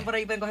 Ángeles? Si pasan por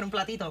ahí pueden coger un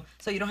platito,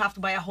 so you don't have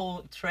to buy a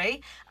whole tray.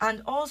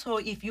 And also,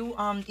 if you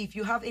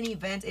have any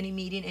event, any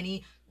meeting,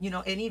 any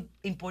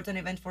important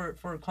event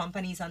for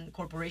companies and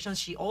corporations,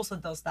 she also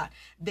does that.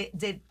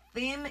 The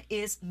theme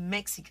is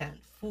Mexican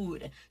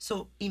food,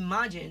 so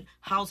imagine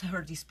how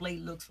her display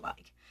looks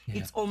like. Yeah.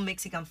 It's all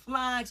Mexican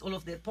flags, all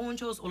of the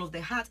ponchos, all of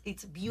the hats.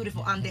 It's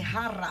beautiful. And the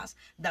jarras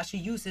that she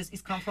uses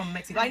come from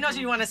Mexico. I know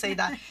you want to say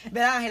that.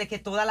 ¿Verdad, Ángeles? Que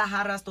todas las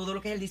jarras, todo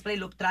lo que es el display,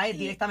 lo trae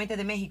directamente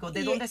de México.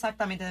 ¿De dónde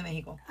exactamente de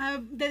México?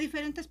 De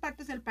diferentes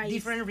partes del país.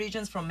 Different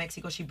regions from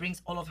Mexico. She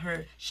brings all of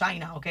her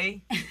china,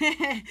 ¿ok?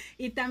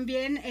 Y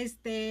también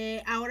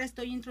ahora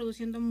estoy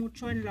introduciendo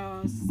mucho en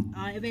los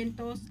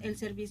eventos el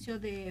servicio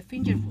de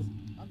finger food.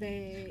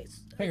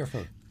 Finger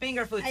food.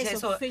 Finger food.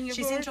 So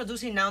she's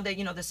introducing now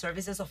the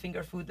services of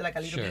finger food, like a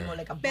little bit more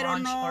like a brunch. Pero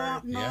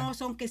no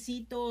son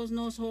quesitos,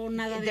 no son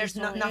nada de There's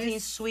eso. There's nothing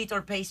sweet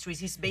or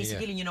pastries. It's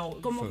basically,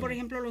 como food. Por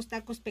ejemplo los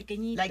tacos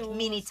pequeñitos. Like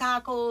mini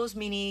tacos,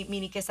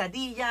 mini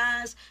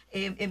quesadillas,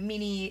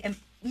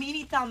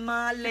 mini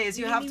tamales.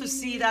 You have to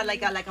see that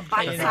like a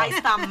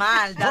bite-sized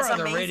tamal. That's We're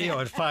on amazing. the radio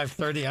at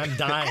 5:30. I'm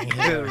dying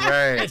here.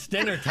 Right. It's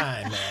dinner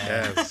time,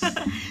 man. Yes.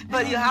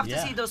 But you have to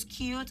see those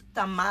cute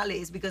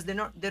tamales because they're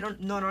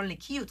not only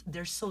cute,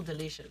 they're so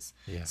delicious.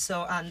 Yeah.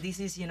 So and this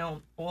is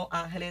all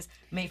Ángeles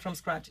made from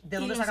scratch. ¿De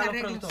dónde sacan los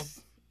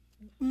productos?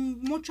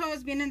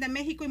 Muchos vienen de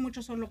México y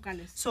muchos son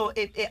locales. So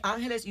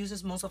Ángeles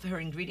uses most of her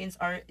ingredients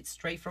are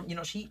straight from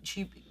she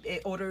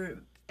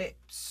order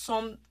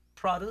some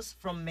products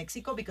from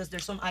Mexico because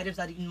there's some items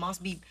that it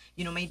must be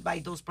made by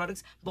those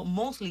products, but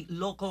mostly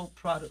local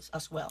products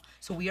as well.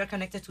 So we are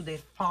connected to the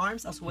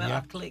farms as well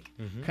at Click.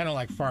 Mm-hmm. Kind of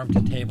like farm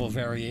to table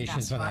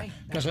variations. That's right.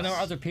 Because I know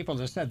other people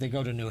that said they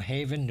go to New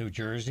Haven, New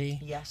Jersey.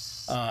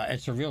 Yes.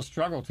 It's a real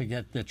struggle to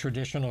get the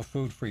traditional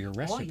food for your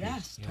recipes. Oh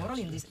yes,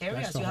 totally. In these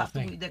areas, you have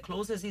to. The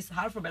closest is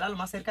Hartford, ¿verdad? Lo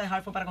más cerca de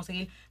Hartford para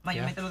conseguir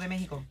mayormente lo de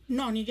México.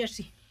 No, New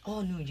Jersey.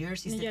 Oh, New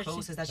Jersey is the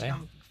closest that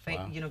you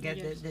can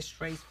get the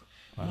strays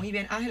Muy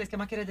bien, Ángeles, ¿qué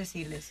más quieres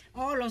decirles?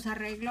 Oh, los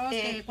arreglos.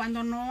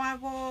 Cuando no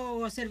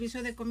hago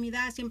servicio de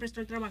comida, siempre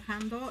estoy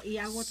trabajando y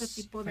hago otro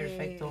tipo de.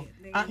 Perfecto.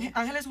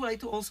 Ángeles would like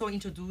to also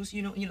introduce,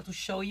 to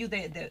show you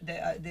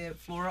the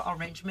floral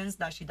arrangements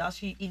that she does.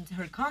 She in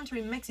her country,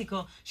 in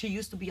Mexico, she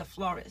used to be a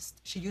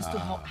florist. She used to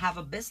have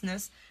a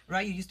business,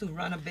 right? You used to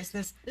run a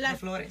business de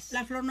flores.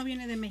 La flor no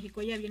viene de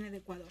México, ella viene de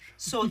Ecuador.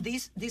 So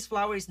this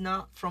flower is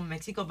not from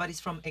Mexico, but it's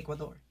from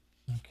Ecuador.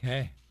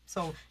 Okay.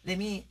 So let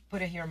me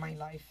put it here in my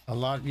life. A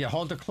lot. Yeah,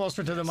 hold it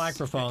closer to the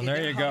microphone.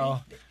 There you go.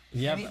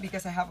 Yeah.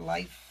 Because I have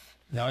life.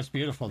 No, it's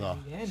beautiful though.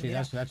 See,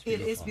 that's beautiful.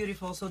 It is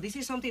beautiful. So this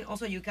is something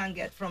also you can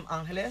get from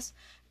Ángeles.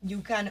 You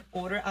can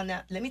order, and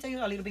let me tell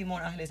you a little bit more,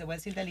 Ángeles. Te voy a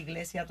decir de la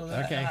iglesia, todos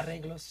los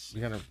arreglos.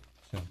 You gotta.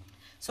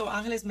 So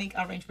Ángeles make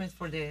arrangements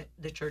for the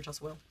church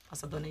as well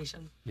as a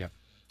donation. Yeah.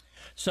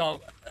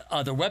 So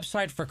the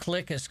website for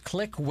Click is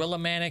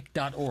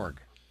clickwillimantic.org.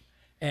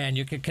 And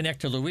you can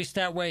connect to Luis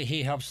that way.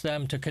 He helps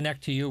them to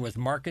connect to you with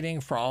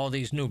marketing for all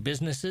these new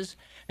businesses.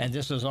 And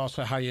this is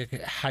also how you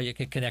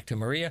can connect to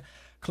Maria.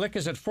 Click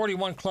is at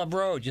 41 Club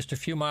Road, just a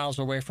few miles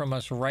away from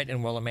us, right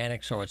in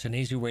Willimantic. So it's an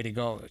easy way to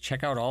go.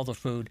 Check out all the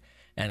food.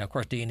 And, of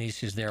course,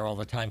 Dianisi is there all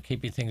the time,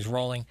 keeping things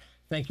rolling.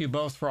 Thank you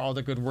both for all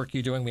the good work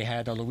you're doing. We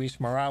had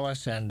Luis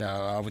Morales and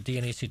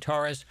Dianisi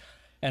Torres.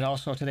 And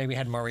also today we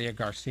had Maria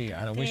Garcia.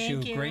 And I wish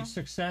you great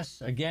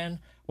success again.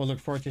 We'll look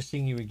forward to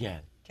seeing you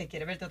again. Que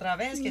quiere verte otra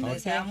vez, que te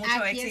desea mucho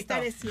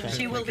éxito.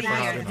 She will be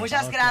here. here.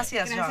 Muchas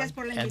gracias, John. Gracias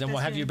por la invitación. And then we'll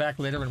have you back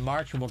later in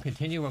March, and we'll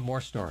continue with more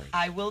stories.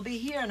 I will be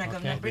here, and I'm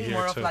going to bring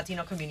more of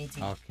Latino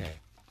community. Okay.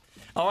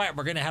 All right,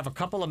 we're going to have a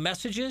couple of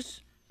messages,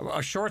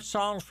 a short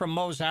song from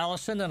Mose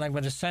Allison, and I'm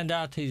going to send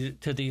out to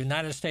the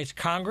United States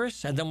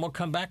Congress, and then we'll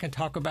come back and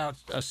talk about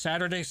a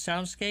Saturday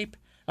Soundscape,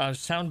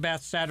 Sound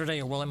Bath Saturday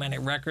at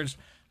Willimantic Records.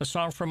 A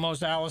song from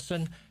Mose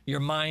Allison, Your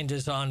Mind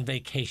is on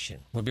Vacation.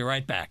 We'll be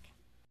right back.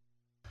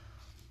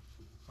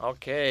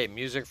 Okay,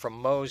 music from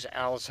Mose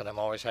Allison. I'm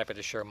always happy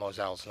to share Mose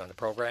Allison on the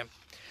program.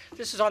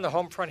 This is on the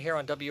Homefront here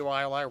on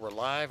WILI. We're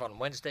live on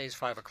Wednesdays,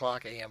 5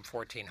 o'clock, AM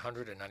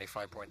 1400 and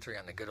 95.3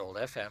 on the good old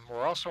FM.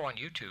 We're also on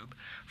YouTube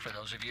for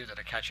those of you that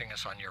are catching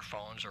us on your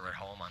phones or at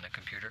home on the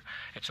computer.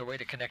 It's a way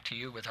to connect to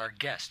you with our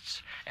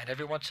guests. And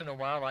every once in a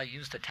while, I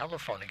use the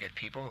telephone to get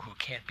people who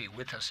can't be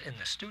with us in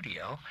the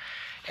studio.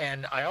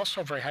 And I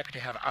also am very happy to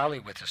have Aly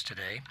with us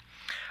today.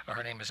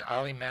 Her name is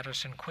Aly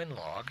Maderson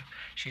Quinlog.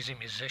 She's a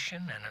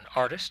musician and an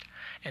artist,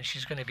 and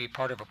she's going to be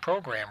part of a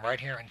program right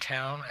here in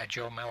town at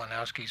Joe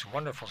Malinowski's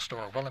wonderful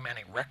store,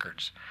 Willimantic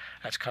Records.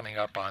 That's coming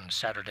up on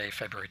Saturday,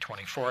 February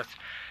 24th.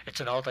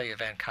 It's an all-day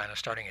event kind of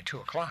starting at 2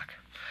 o'clock.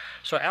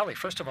 So, Aly,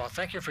 first of all,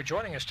 thank you for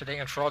joining us today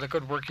and for all the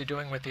good work you're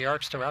doing with the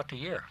arts throughout the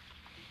year.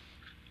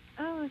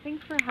 Oh,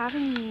 thanks for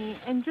having me.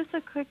 And just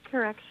a quick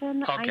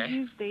correction. Okay. I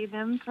use they,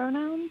 them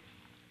pronouns.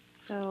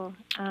 So,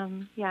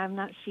 yeah, I'm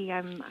not she,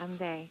 I'm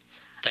they.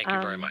 Thank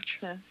you very much.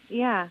 So,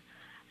 yeah.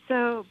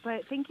 So,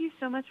 but thank you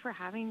so much for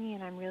having me,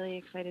 and I'm really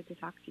excited to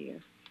talk to you.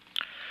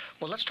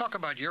 Well, let's talk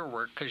about your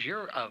work, because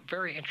you're a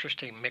very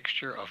interesting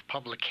mixture of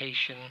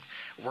publication,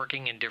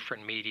 working in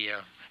different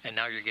media, and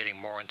now you're getting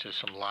more into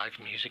some live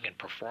music and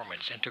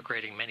performance,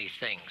 integrating many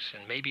things.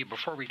 And maybe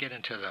before we get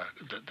into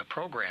the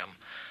program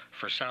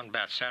for Sound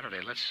Bath Saturday,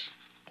 let's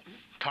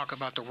talk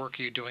about the work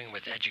you're doing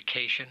with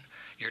education,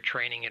 your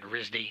training at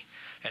RISD,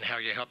 and how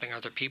you're helping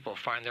other people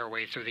find their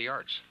way through the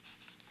arts.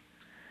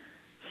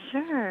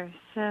 Sure.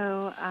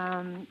 So,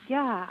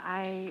 yeah,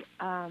 I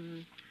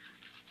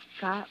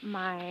got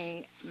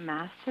my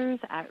master's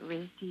at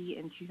RISD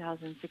in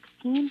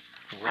 2016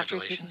 after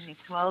taking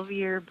a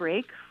 12-year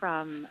break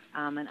from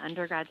an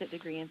undergraduate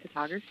degree in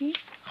photography.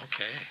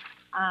 Okay.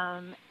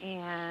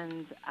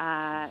 And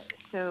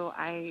so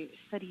I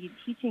studied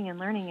teaching and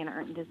learning in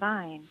art and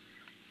design.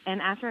 And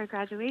after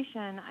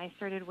graduation, I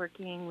started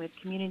working with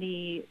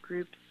community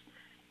groups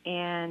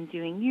and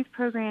doing youth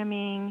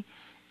programming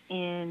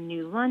in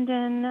New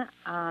London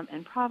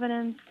and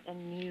Providence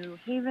and New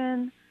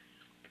Haven.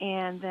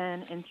 And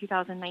then in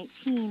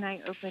 2019,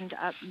 I opened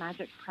up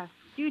Magic Press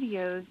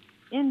Studios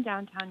in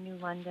downtown New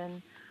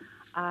London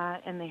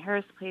in the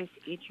Harris Place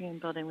Atrium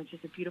building, which is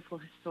a beautiful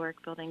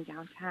historic building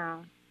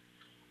downtown.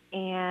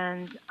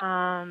 And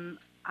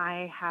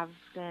I have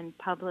been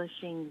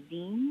publishing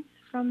zines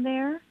from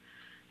there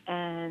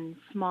and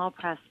small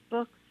press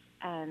books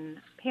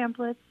and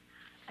pamphlets.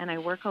 And I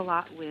work a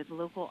lot with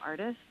local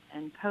artists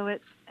and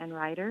poets and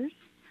writers.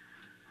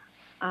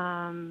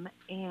 And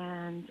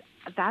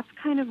that's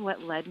kind of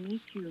what led me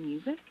to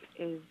music,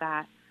 is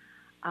that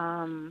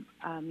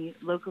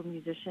local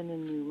musician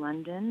in New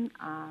London,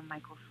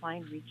 Michael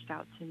Swine, reached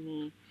out to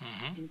me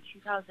in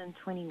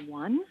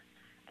 2021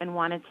 and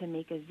wanted to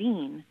make a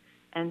zine.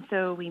 And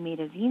so we made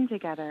a zine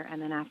together.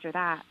 And then after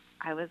that,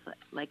 I was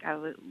like,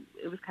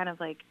 it was kind of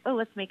like, oh,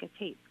 let's make a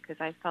tape,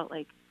 because I felt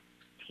like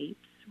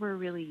tapes were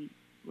really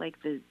like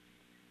the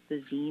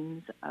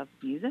zines of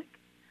music.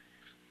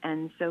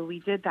 And so we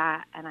did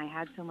that, and I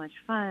had so much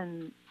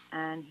fun.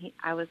 And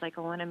I was like,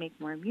 I want to make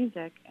more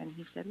music. And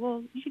he said,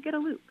 well, you should get a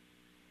loop.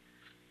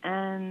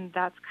 And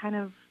that's kind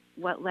of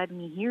what led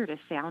me here to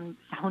Sound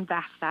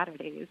Bath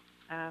Saturdays.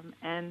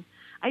 And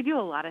I do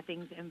a lot of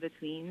things in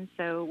between.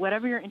 So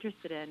whatever you're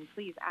interested in,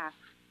 please ask.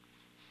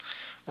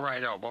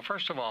 Right. Oh, well,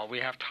 first of all, we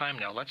have time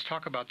now. Let's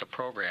talk about the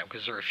program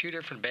because there are a few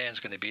different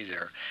bands going to be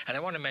there. And I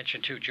want to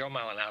mention, too, Joe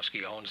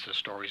Malinowski owns the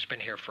store. He's been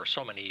here for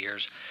so many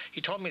years. He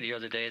told me the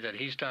other day that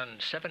he's done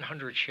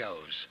 700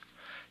 shows.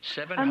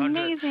 700,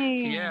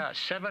 Amazing. yeah,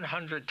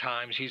 700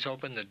 times he's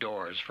opened the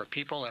doors for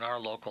people in our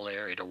local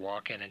area to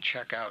walk in and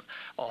check out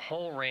a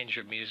whole range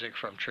of music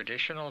from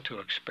traditional to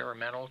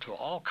experimental to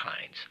all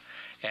kinds.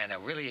 And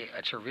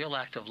it's a real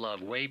act of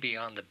love way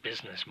beyond the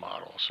business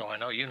model. So I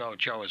know you know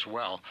Joe as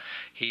well.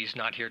 He's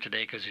not here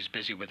today because he's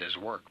busy with his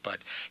work, but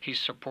he's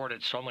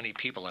supported so many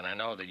people, and I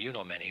know that you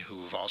know many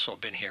who've also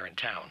been here in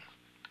town.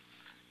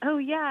 Oh,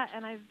 yeah,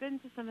 and I've been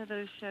to some of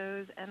those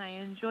shows, and I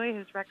enjoy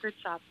his record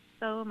shop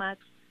so much.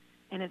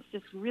 And it's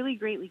just really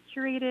greatly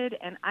curated.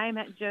 And I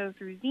met Joe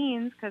through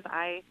zines because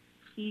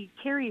he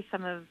carries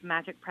some of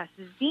Magic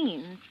Press's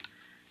zines.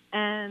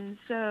 And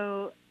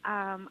so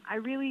I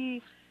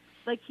really,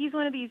 he's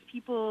one of these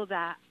people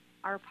that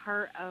are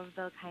part of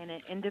the kind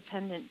of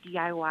independent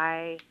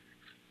DIY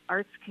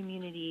arts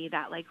community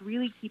that,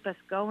 really keep us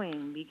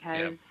going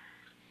because,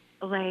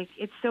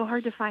 it's so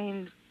hard to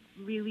find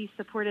really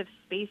supportive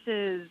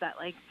spaces that,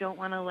 don't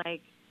want to,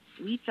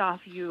 leech off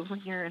you when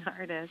you're an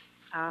artist.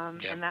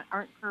 And that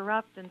aren't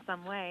corrupt in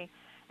some way.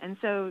 And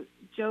so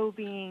Joe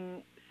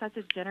being such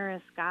a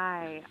generous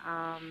guy,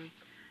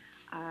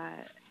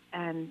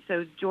 and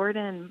so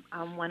Jordan,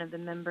 one of the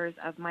members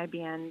of my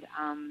band,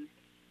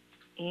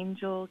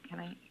 Angel,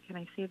 can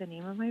I say the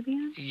name of my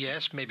band?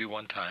 Yes, maybe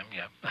one time,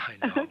 yeah. I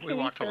know. Okay, we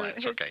walked the so line.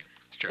 It's okay.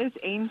 It's true. It's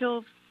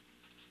Angel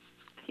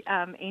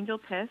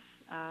Piss,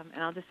 and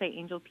I'll just say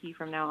Angel P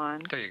from now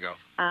on. There you go.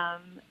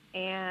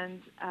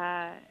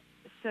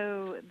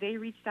 So they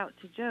reached out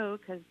to Joe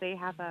because they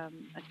have a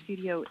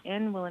studio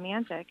in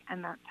Willimantic,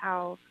 and that's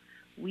how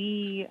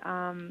we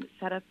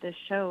set up this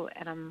show,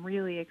 and I'm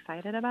really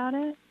excited about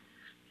it.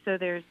 So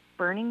there's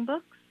Burning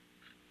Books,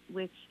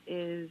 which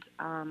is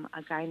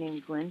a guy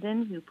named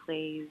Glendon who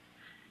plays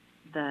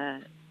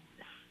the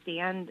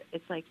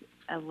it's like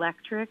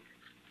electric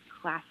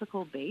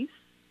classical bass,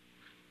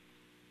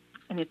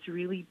 and it's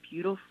really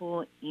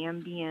beautiful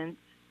ambient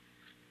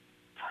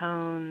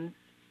tones.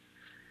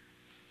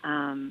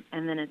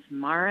 And then it's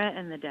Mara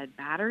and the Dead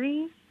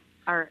Batteries,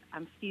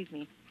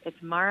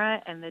 it's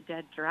Mara and the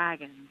Dead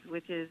Dragons,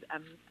 which is a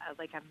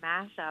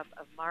mashup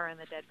of Mara and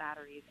the Dead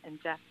Batteries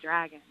and Death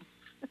Dragons.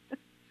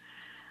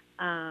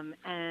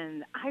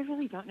 And I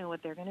really don't know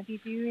what they're going to be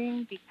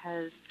doing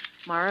because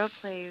Mara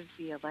plays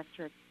the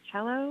electric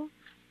cello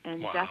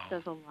and Death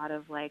does a lot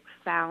of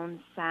found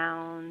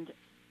sound,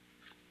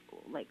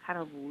 kind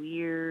of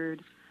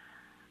weird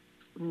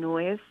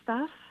noise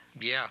stuff.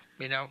 Yeah,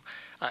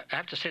 I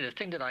have to say the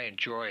thing that I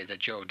enjoy that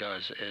Joe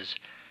does is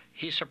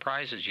he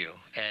surprises you,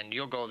 and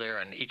you'll go there,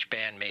 and each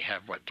band may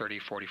have, 30,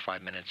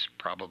 45 minutes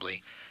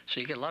probably. So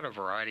you get a lot of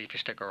variety if you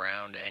stick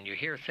around, and you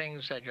hear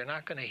things that you're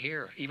not going to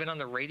hear, even on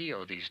the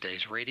radio these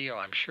days. Radio,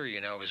 I'm sure you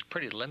know, is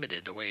pretty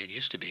limited the way it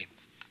used to be.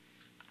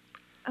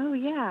 Oh,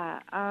 yeah.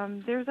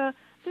 There's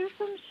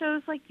some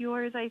shows like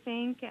yours, I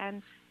think,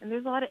 and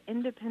there's a lot of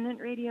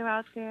independent radio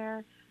out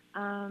there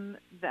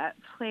that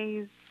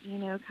plays,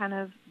 kind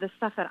of the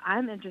stuff that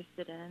I'm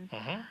interested in.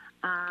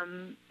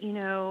 And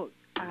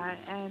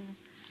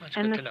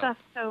the stuff.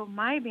 So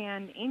my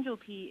band, Angel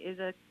P, is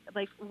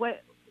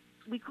what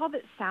we call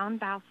it Sound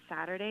Bath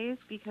Saturdays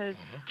because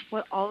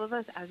what all of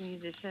us as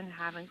musicians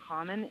have in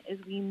common is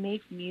we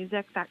make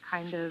music that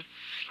kind of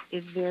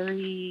is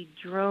very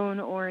drone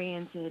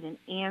oriented and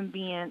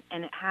ambient,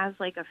 and it has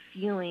a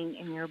feeling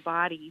in your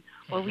body,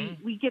 or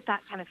we get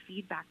that kind of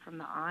feedback from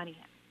the audience.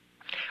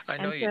 I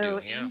know you do,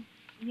 yeah.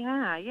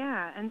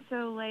 Yeah. And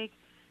so,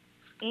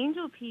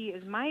 Angel P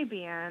is my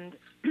band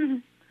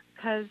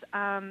because,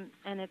 and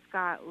it's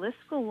got Liz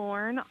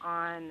Galorn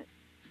on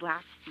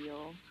black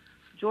steel,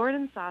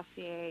 Jordan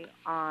Saucier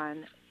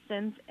on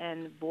synth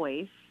and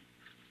voice.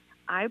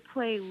 I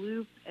play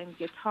loop and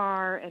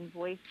guitar and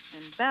voice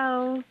and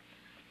bells,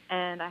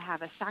 and I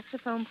have a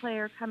saxophone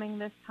player coming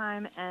this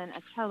time and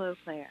a cello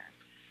player,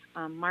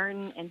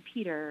 Martin and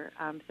Peter.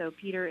 So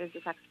Peter is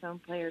the saxophone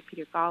player,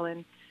 Peter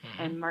Gollin,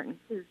 and Martin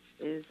Coos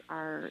is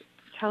our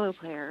cello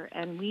player.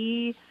 And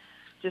we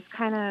just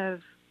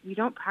we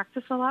don't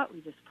practice a lot.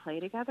 We just play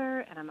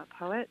together, and I'm a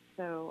poet,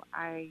 so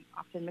I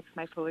often mix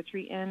my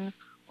poetry in,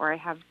 or I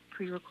have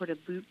pre-recorded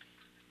loops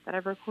that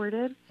I've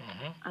recorded.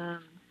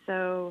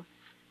 So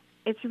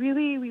it's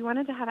really, we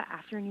wanted to have an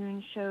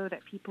afternoon show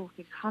that people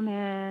could come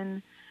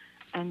in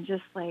and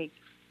just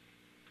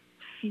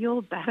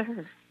feel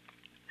better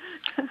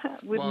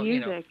with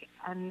music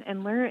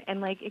and learn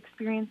and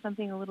experience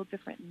something a little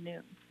different and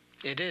new.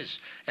 It is.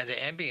 And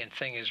the ambient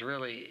thing is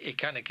really, it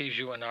kind of gives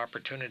you an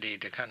opportunity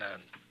to kind of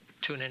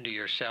tune into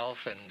yourself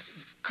and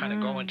kind of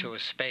go into a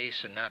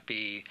space and not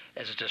be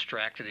as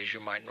distracted as you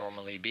might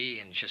normally be,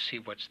 and just see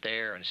what's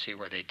there and see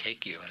where they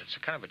take you. And it's a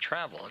kind of a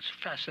travel. It's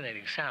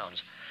fascinating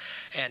sounds.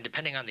 And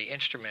depending on the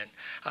instrument,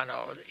 I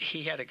know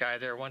he had a guy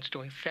there once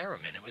doing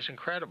theremin. It was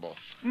incredible.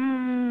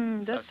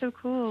 That's so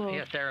cool.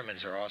 Yeah,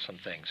 theremins are awesome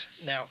things.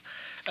 Now,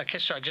 okay,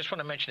 so I just want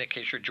to mention, in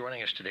case you're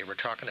joining us today, we're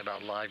talking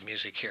about live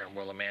music here in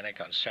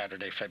Willimantic on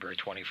Saturday, February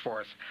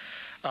 24th.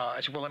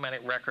 It's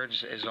Willimantic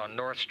Records is on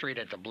North Street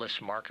at the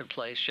Bliss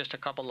Marketplace, just a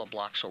couple of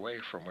blocks away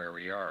from where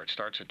we are. It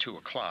starts at 2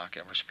 o'clock,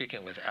 and we're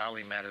speaking with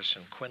Aly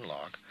Maderson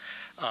Quinlog.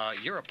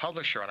 You're a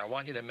publisher, and I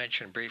want you to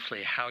mention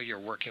briefly how you're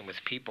working with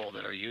people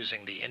that are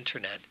using the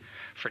internet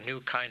for new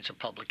kinds of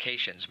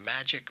publications.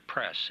 Magic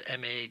Press,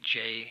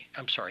 M-A-G-I-K,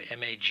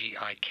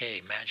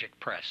 Magic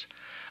Press.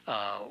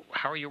 How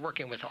are you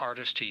working with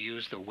artists to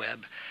use the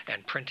web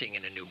and printing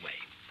in a new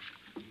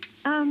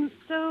way?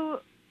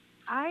 So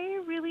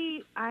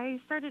I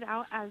started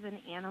out as an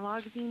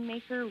analog zine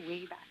maker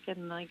way back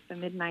in like the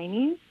mid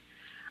 90s.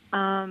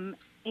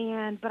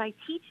 But I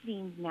teach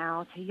zines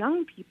now to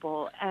young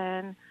people,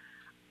 and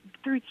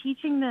through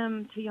teaching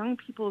them to young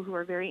people who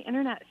are very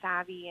internet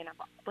savvy and have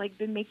like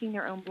been making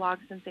their own blogs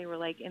since they were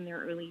like in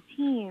their early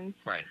teens,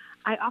 right.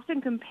 I often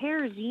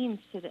compare zines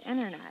to the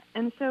internet.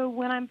 And so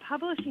when I'm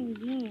publishing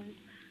zines,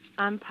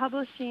 I'm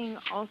publishing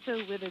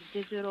also with a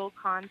digital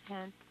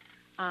content.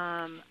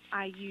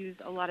 I use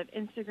a lot of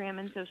Instagram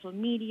and social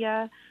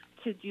media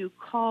to do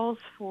calls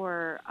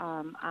for,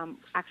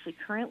 actually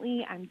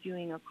currently I'm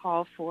doing a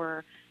call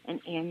for an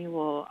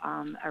annual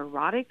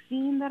erotic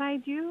zine that I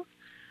do.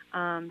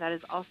 That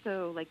is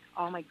also, like,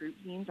 all my group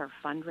zines are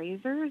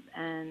fundraisers,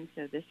 and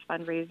so this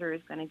fundraiser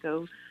is going to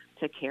go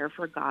to Care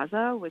for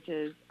Gaza, which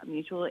is a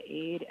mutual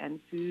aid and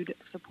food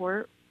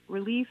support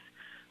relief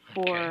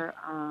for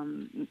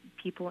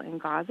people in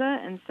Gaza.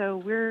 And so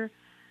we're,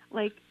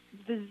 like,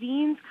 the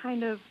zines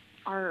kind of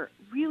are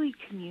really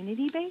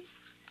community-based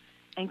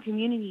and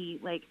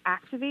community, like,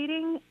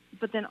 activating,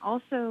 but then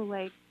also,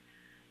 like,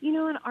 you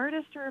know, an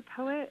artist or a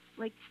poet,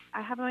 like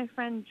I have my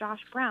friend Josh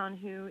Brown,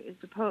 who is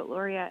the poet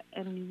laureate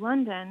in New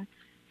London,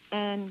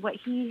 and what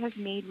he has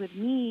made with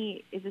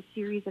me is a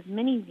series of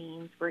mini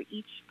zines where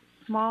each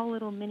small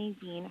little mini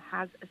zine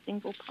has a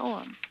single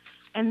poem.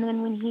 And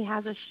then when he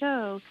has a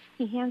show,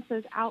 he hands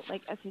those out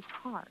like as his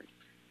card,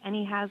 and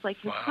he has like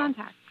his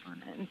contacts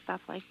on it and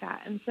stuff like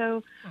that. And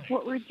so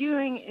what we're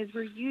doing is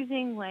we're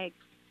using like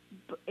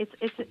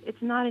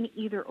it's not an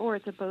either or,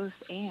 it's a both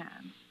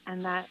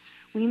and that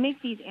we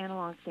make these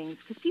analog things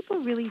because people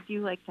really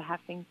do like to have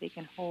things they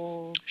can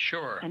hold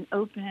and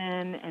open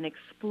and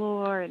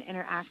explore and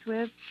interact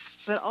with.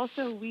 But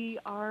also we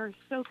are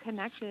so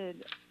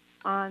connected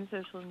on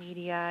social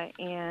media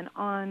and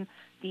on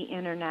the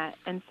internet.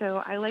 And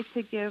so I like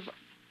to give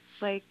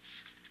like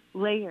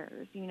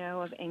layers, you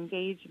know, of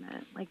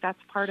engagement. Like that's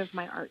part of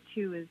my art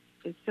too,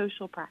 is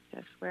social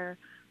practice where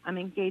I'm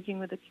engaging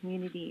with the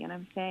community and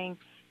I'm saying,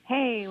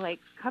 hey, like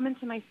come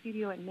into my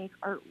studio and make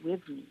art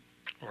with me.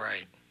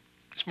 Right.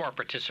 It's more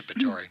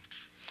participatory.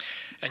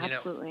 And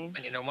Absolutely.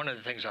 You know, one of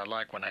the things I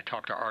like when I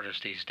talk to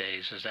artists these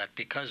days is that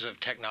because of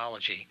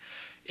technology,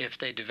 if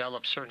they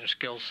develop certain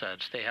skill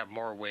sets, they have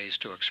more ways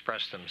to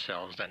express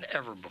themselves than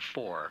ever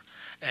before.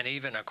 And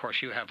even, of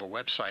course, you have a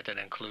website that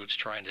includes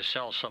trying to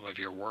sell some of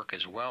your work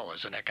as well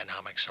as an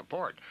economic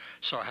support.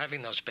 So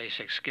having those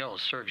basic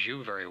skills serves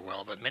you very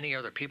well, but many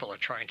other people are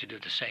trying to do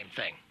the same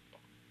thing.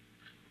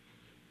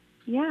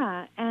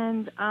 Yeah,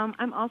 and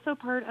I'm also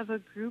part of a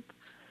group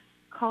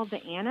called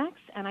the Annex,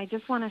 and I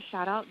just want to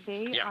shout out,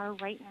 they are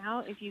right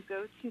now, if you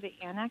go to the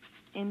Annex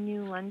in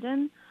New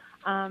London,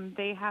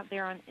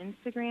 they're on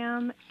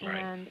Instagram,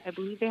 and I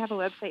believe they have a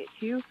website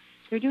too.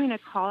 They're doing a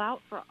call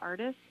out for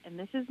artists, and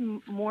this is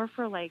more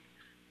for like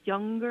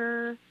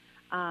younger,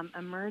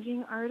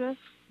 emerging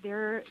artists.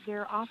 They're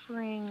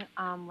offering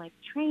like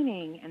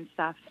training and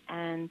stuff,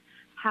 and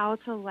how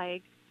to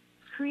like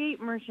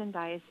create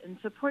merchandise and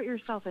support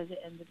yourself as an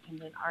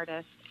independent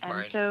artist.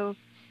 And so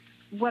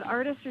what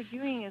artists are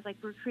doing is like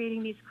we're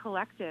creating these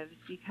collectives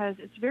because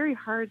it's very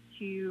hard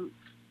to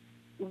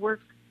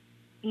work,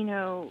 you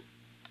know,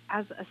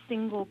 as a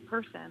single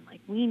person.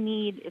 Like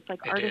it's like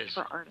artists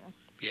for artists.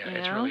 Yeah,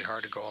 it's really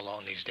hard to go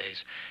alone these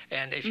days.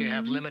 And if you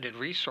have limited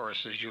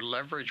resources, you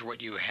leverage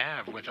what you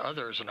have with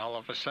others, and all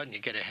of a sudden you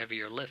get a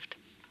heavier lift.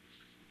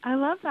 I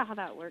love how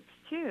that works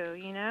too,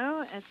 you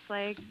know? It's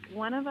like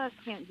one of us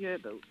can't do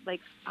it, but like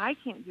I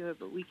can't do it,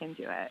 but we can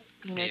do it,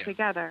 you know,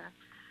 together.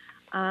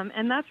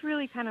 And that's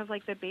really kind of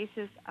like the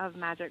basis of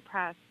Magic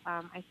Press.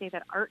 I say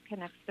that art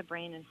connects the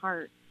brain and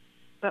heart,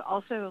 but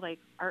also like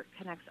art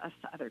connects us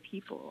to other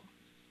people.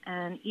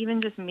 And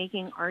even just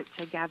making art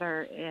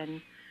together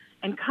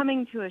and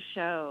coming to a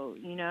show,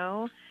 you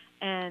know,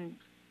 and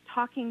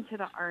talking to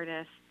the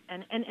artist.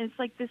 And it's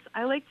like this,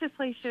 I like to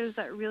play shows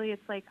that really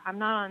it's like I'm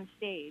not on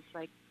stage.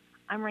 Like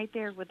I'm right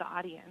there with the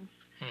audience.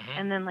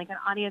 And then like an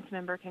audience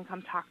member can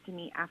come talk to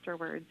me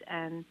afterwards.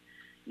 And,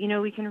 you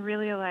know, we can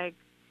really like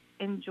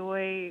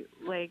enjoy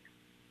like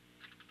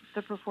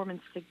the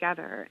performance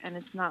together. And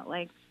it's not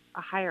like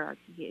a hierarchy.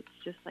 It's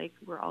just like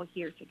we're all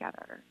here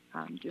together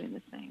doing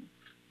this thing.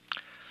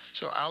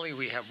 So, Ali,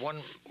 we have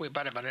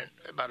about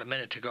a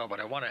minute to go, but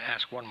I want to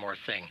ask one more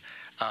thing.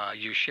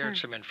 You shared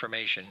some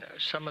information.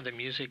 Some of the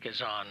music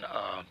is on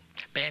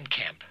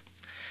Bandcamp.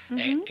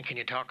 And can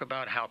you talk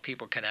about how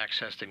people can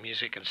access the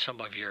music and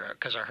some of your,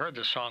 because I heard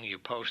the song you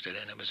posted,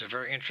 and it was a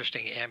very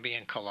interesting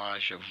ambient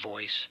collage of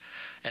voice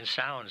and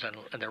sounds,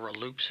 and there were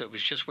loops. It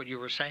was just what you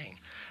were saying.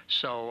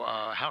 So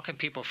how can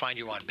people find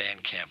you on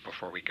Bandcamp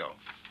before we go?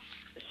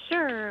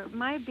 Sure.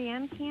 My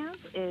Bandcamp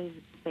is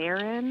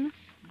Baron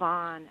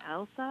Von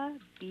Elsa,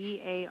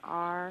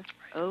 BaronVonElsa.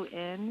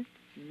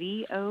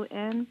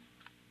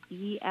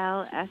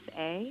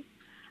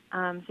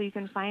 So you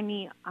can find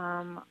me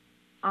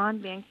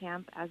on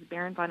Bandcamp as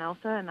Baron Von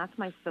Elsa, and that's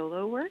my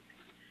solo work.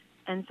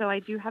 And so I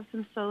do have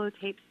some solo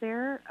tapes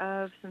there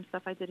of some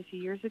stuff I did a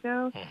few years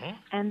ago.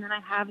 And then I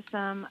have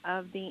some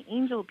of the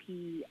Angel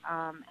P,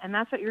 and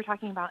that's what you're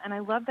talking about. And I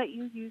love that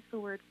you use the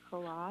word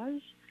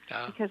collage,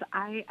 because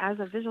I,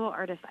 as a visual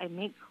artist, I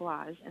make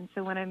collage. And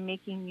so when I'm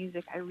making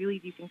music, I really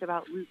do think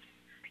about loops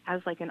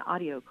as like an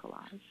audio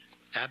collage.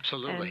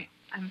 Absolutely.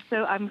 And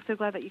I'm so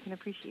glad that you can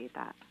appreciate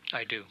that.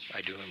 I do,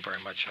 and very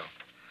much so.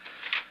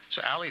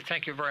 So, Ali,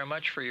 thank you very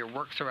much for your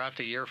work throughout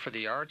the year for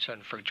the arts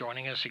and for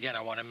joining us again. I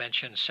want to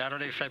mention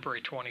Saturday,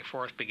 February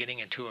 24th, beginning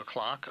at 2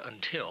 o'clock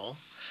until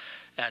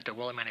at the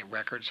Willimantic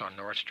Records on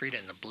North Street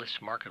in the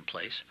Bliss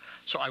Marketplace.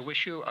 So I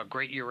wish you a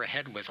great year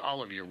ahead with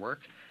all of your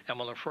work, and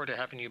we'll look forward to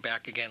having you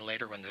back again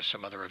later when there's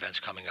some other events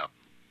coming up.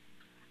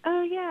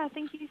 Oh, yeah.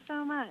 Thank you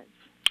so much.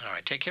 All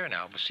right. Take care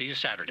now. We'll see you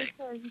Saturday.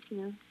 Sure, you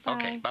too. Bye.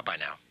 Okay. Bye-bye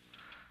now.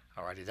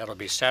 All righty. That'll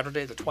be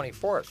Saturday the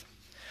 24th.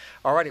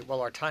 All righty, well,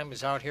 our time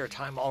is out here.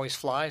 Time always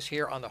flies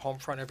here on the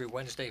Homefront every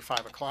Wednesday,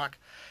 5 o'clock.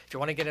 If you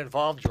want to get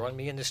involved, join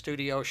me in the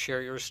studio,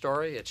 share your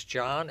story. It's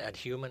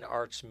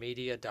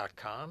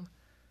john@humanartsmedia.com.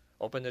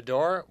 Open the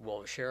door.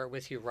 We'll share it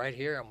with you right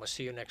here, and we'll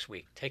see you next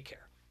week. Take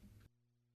care.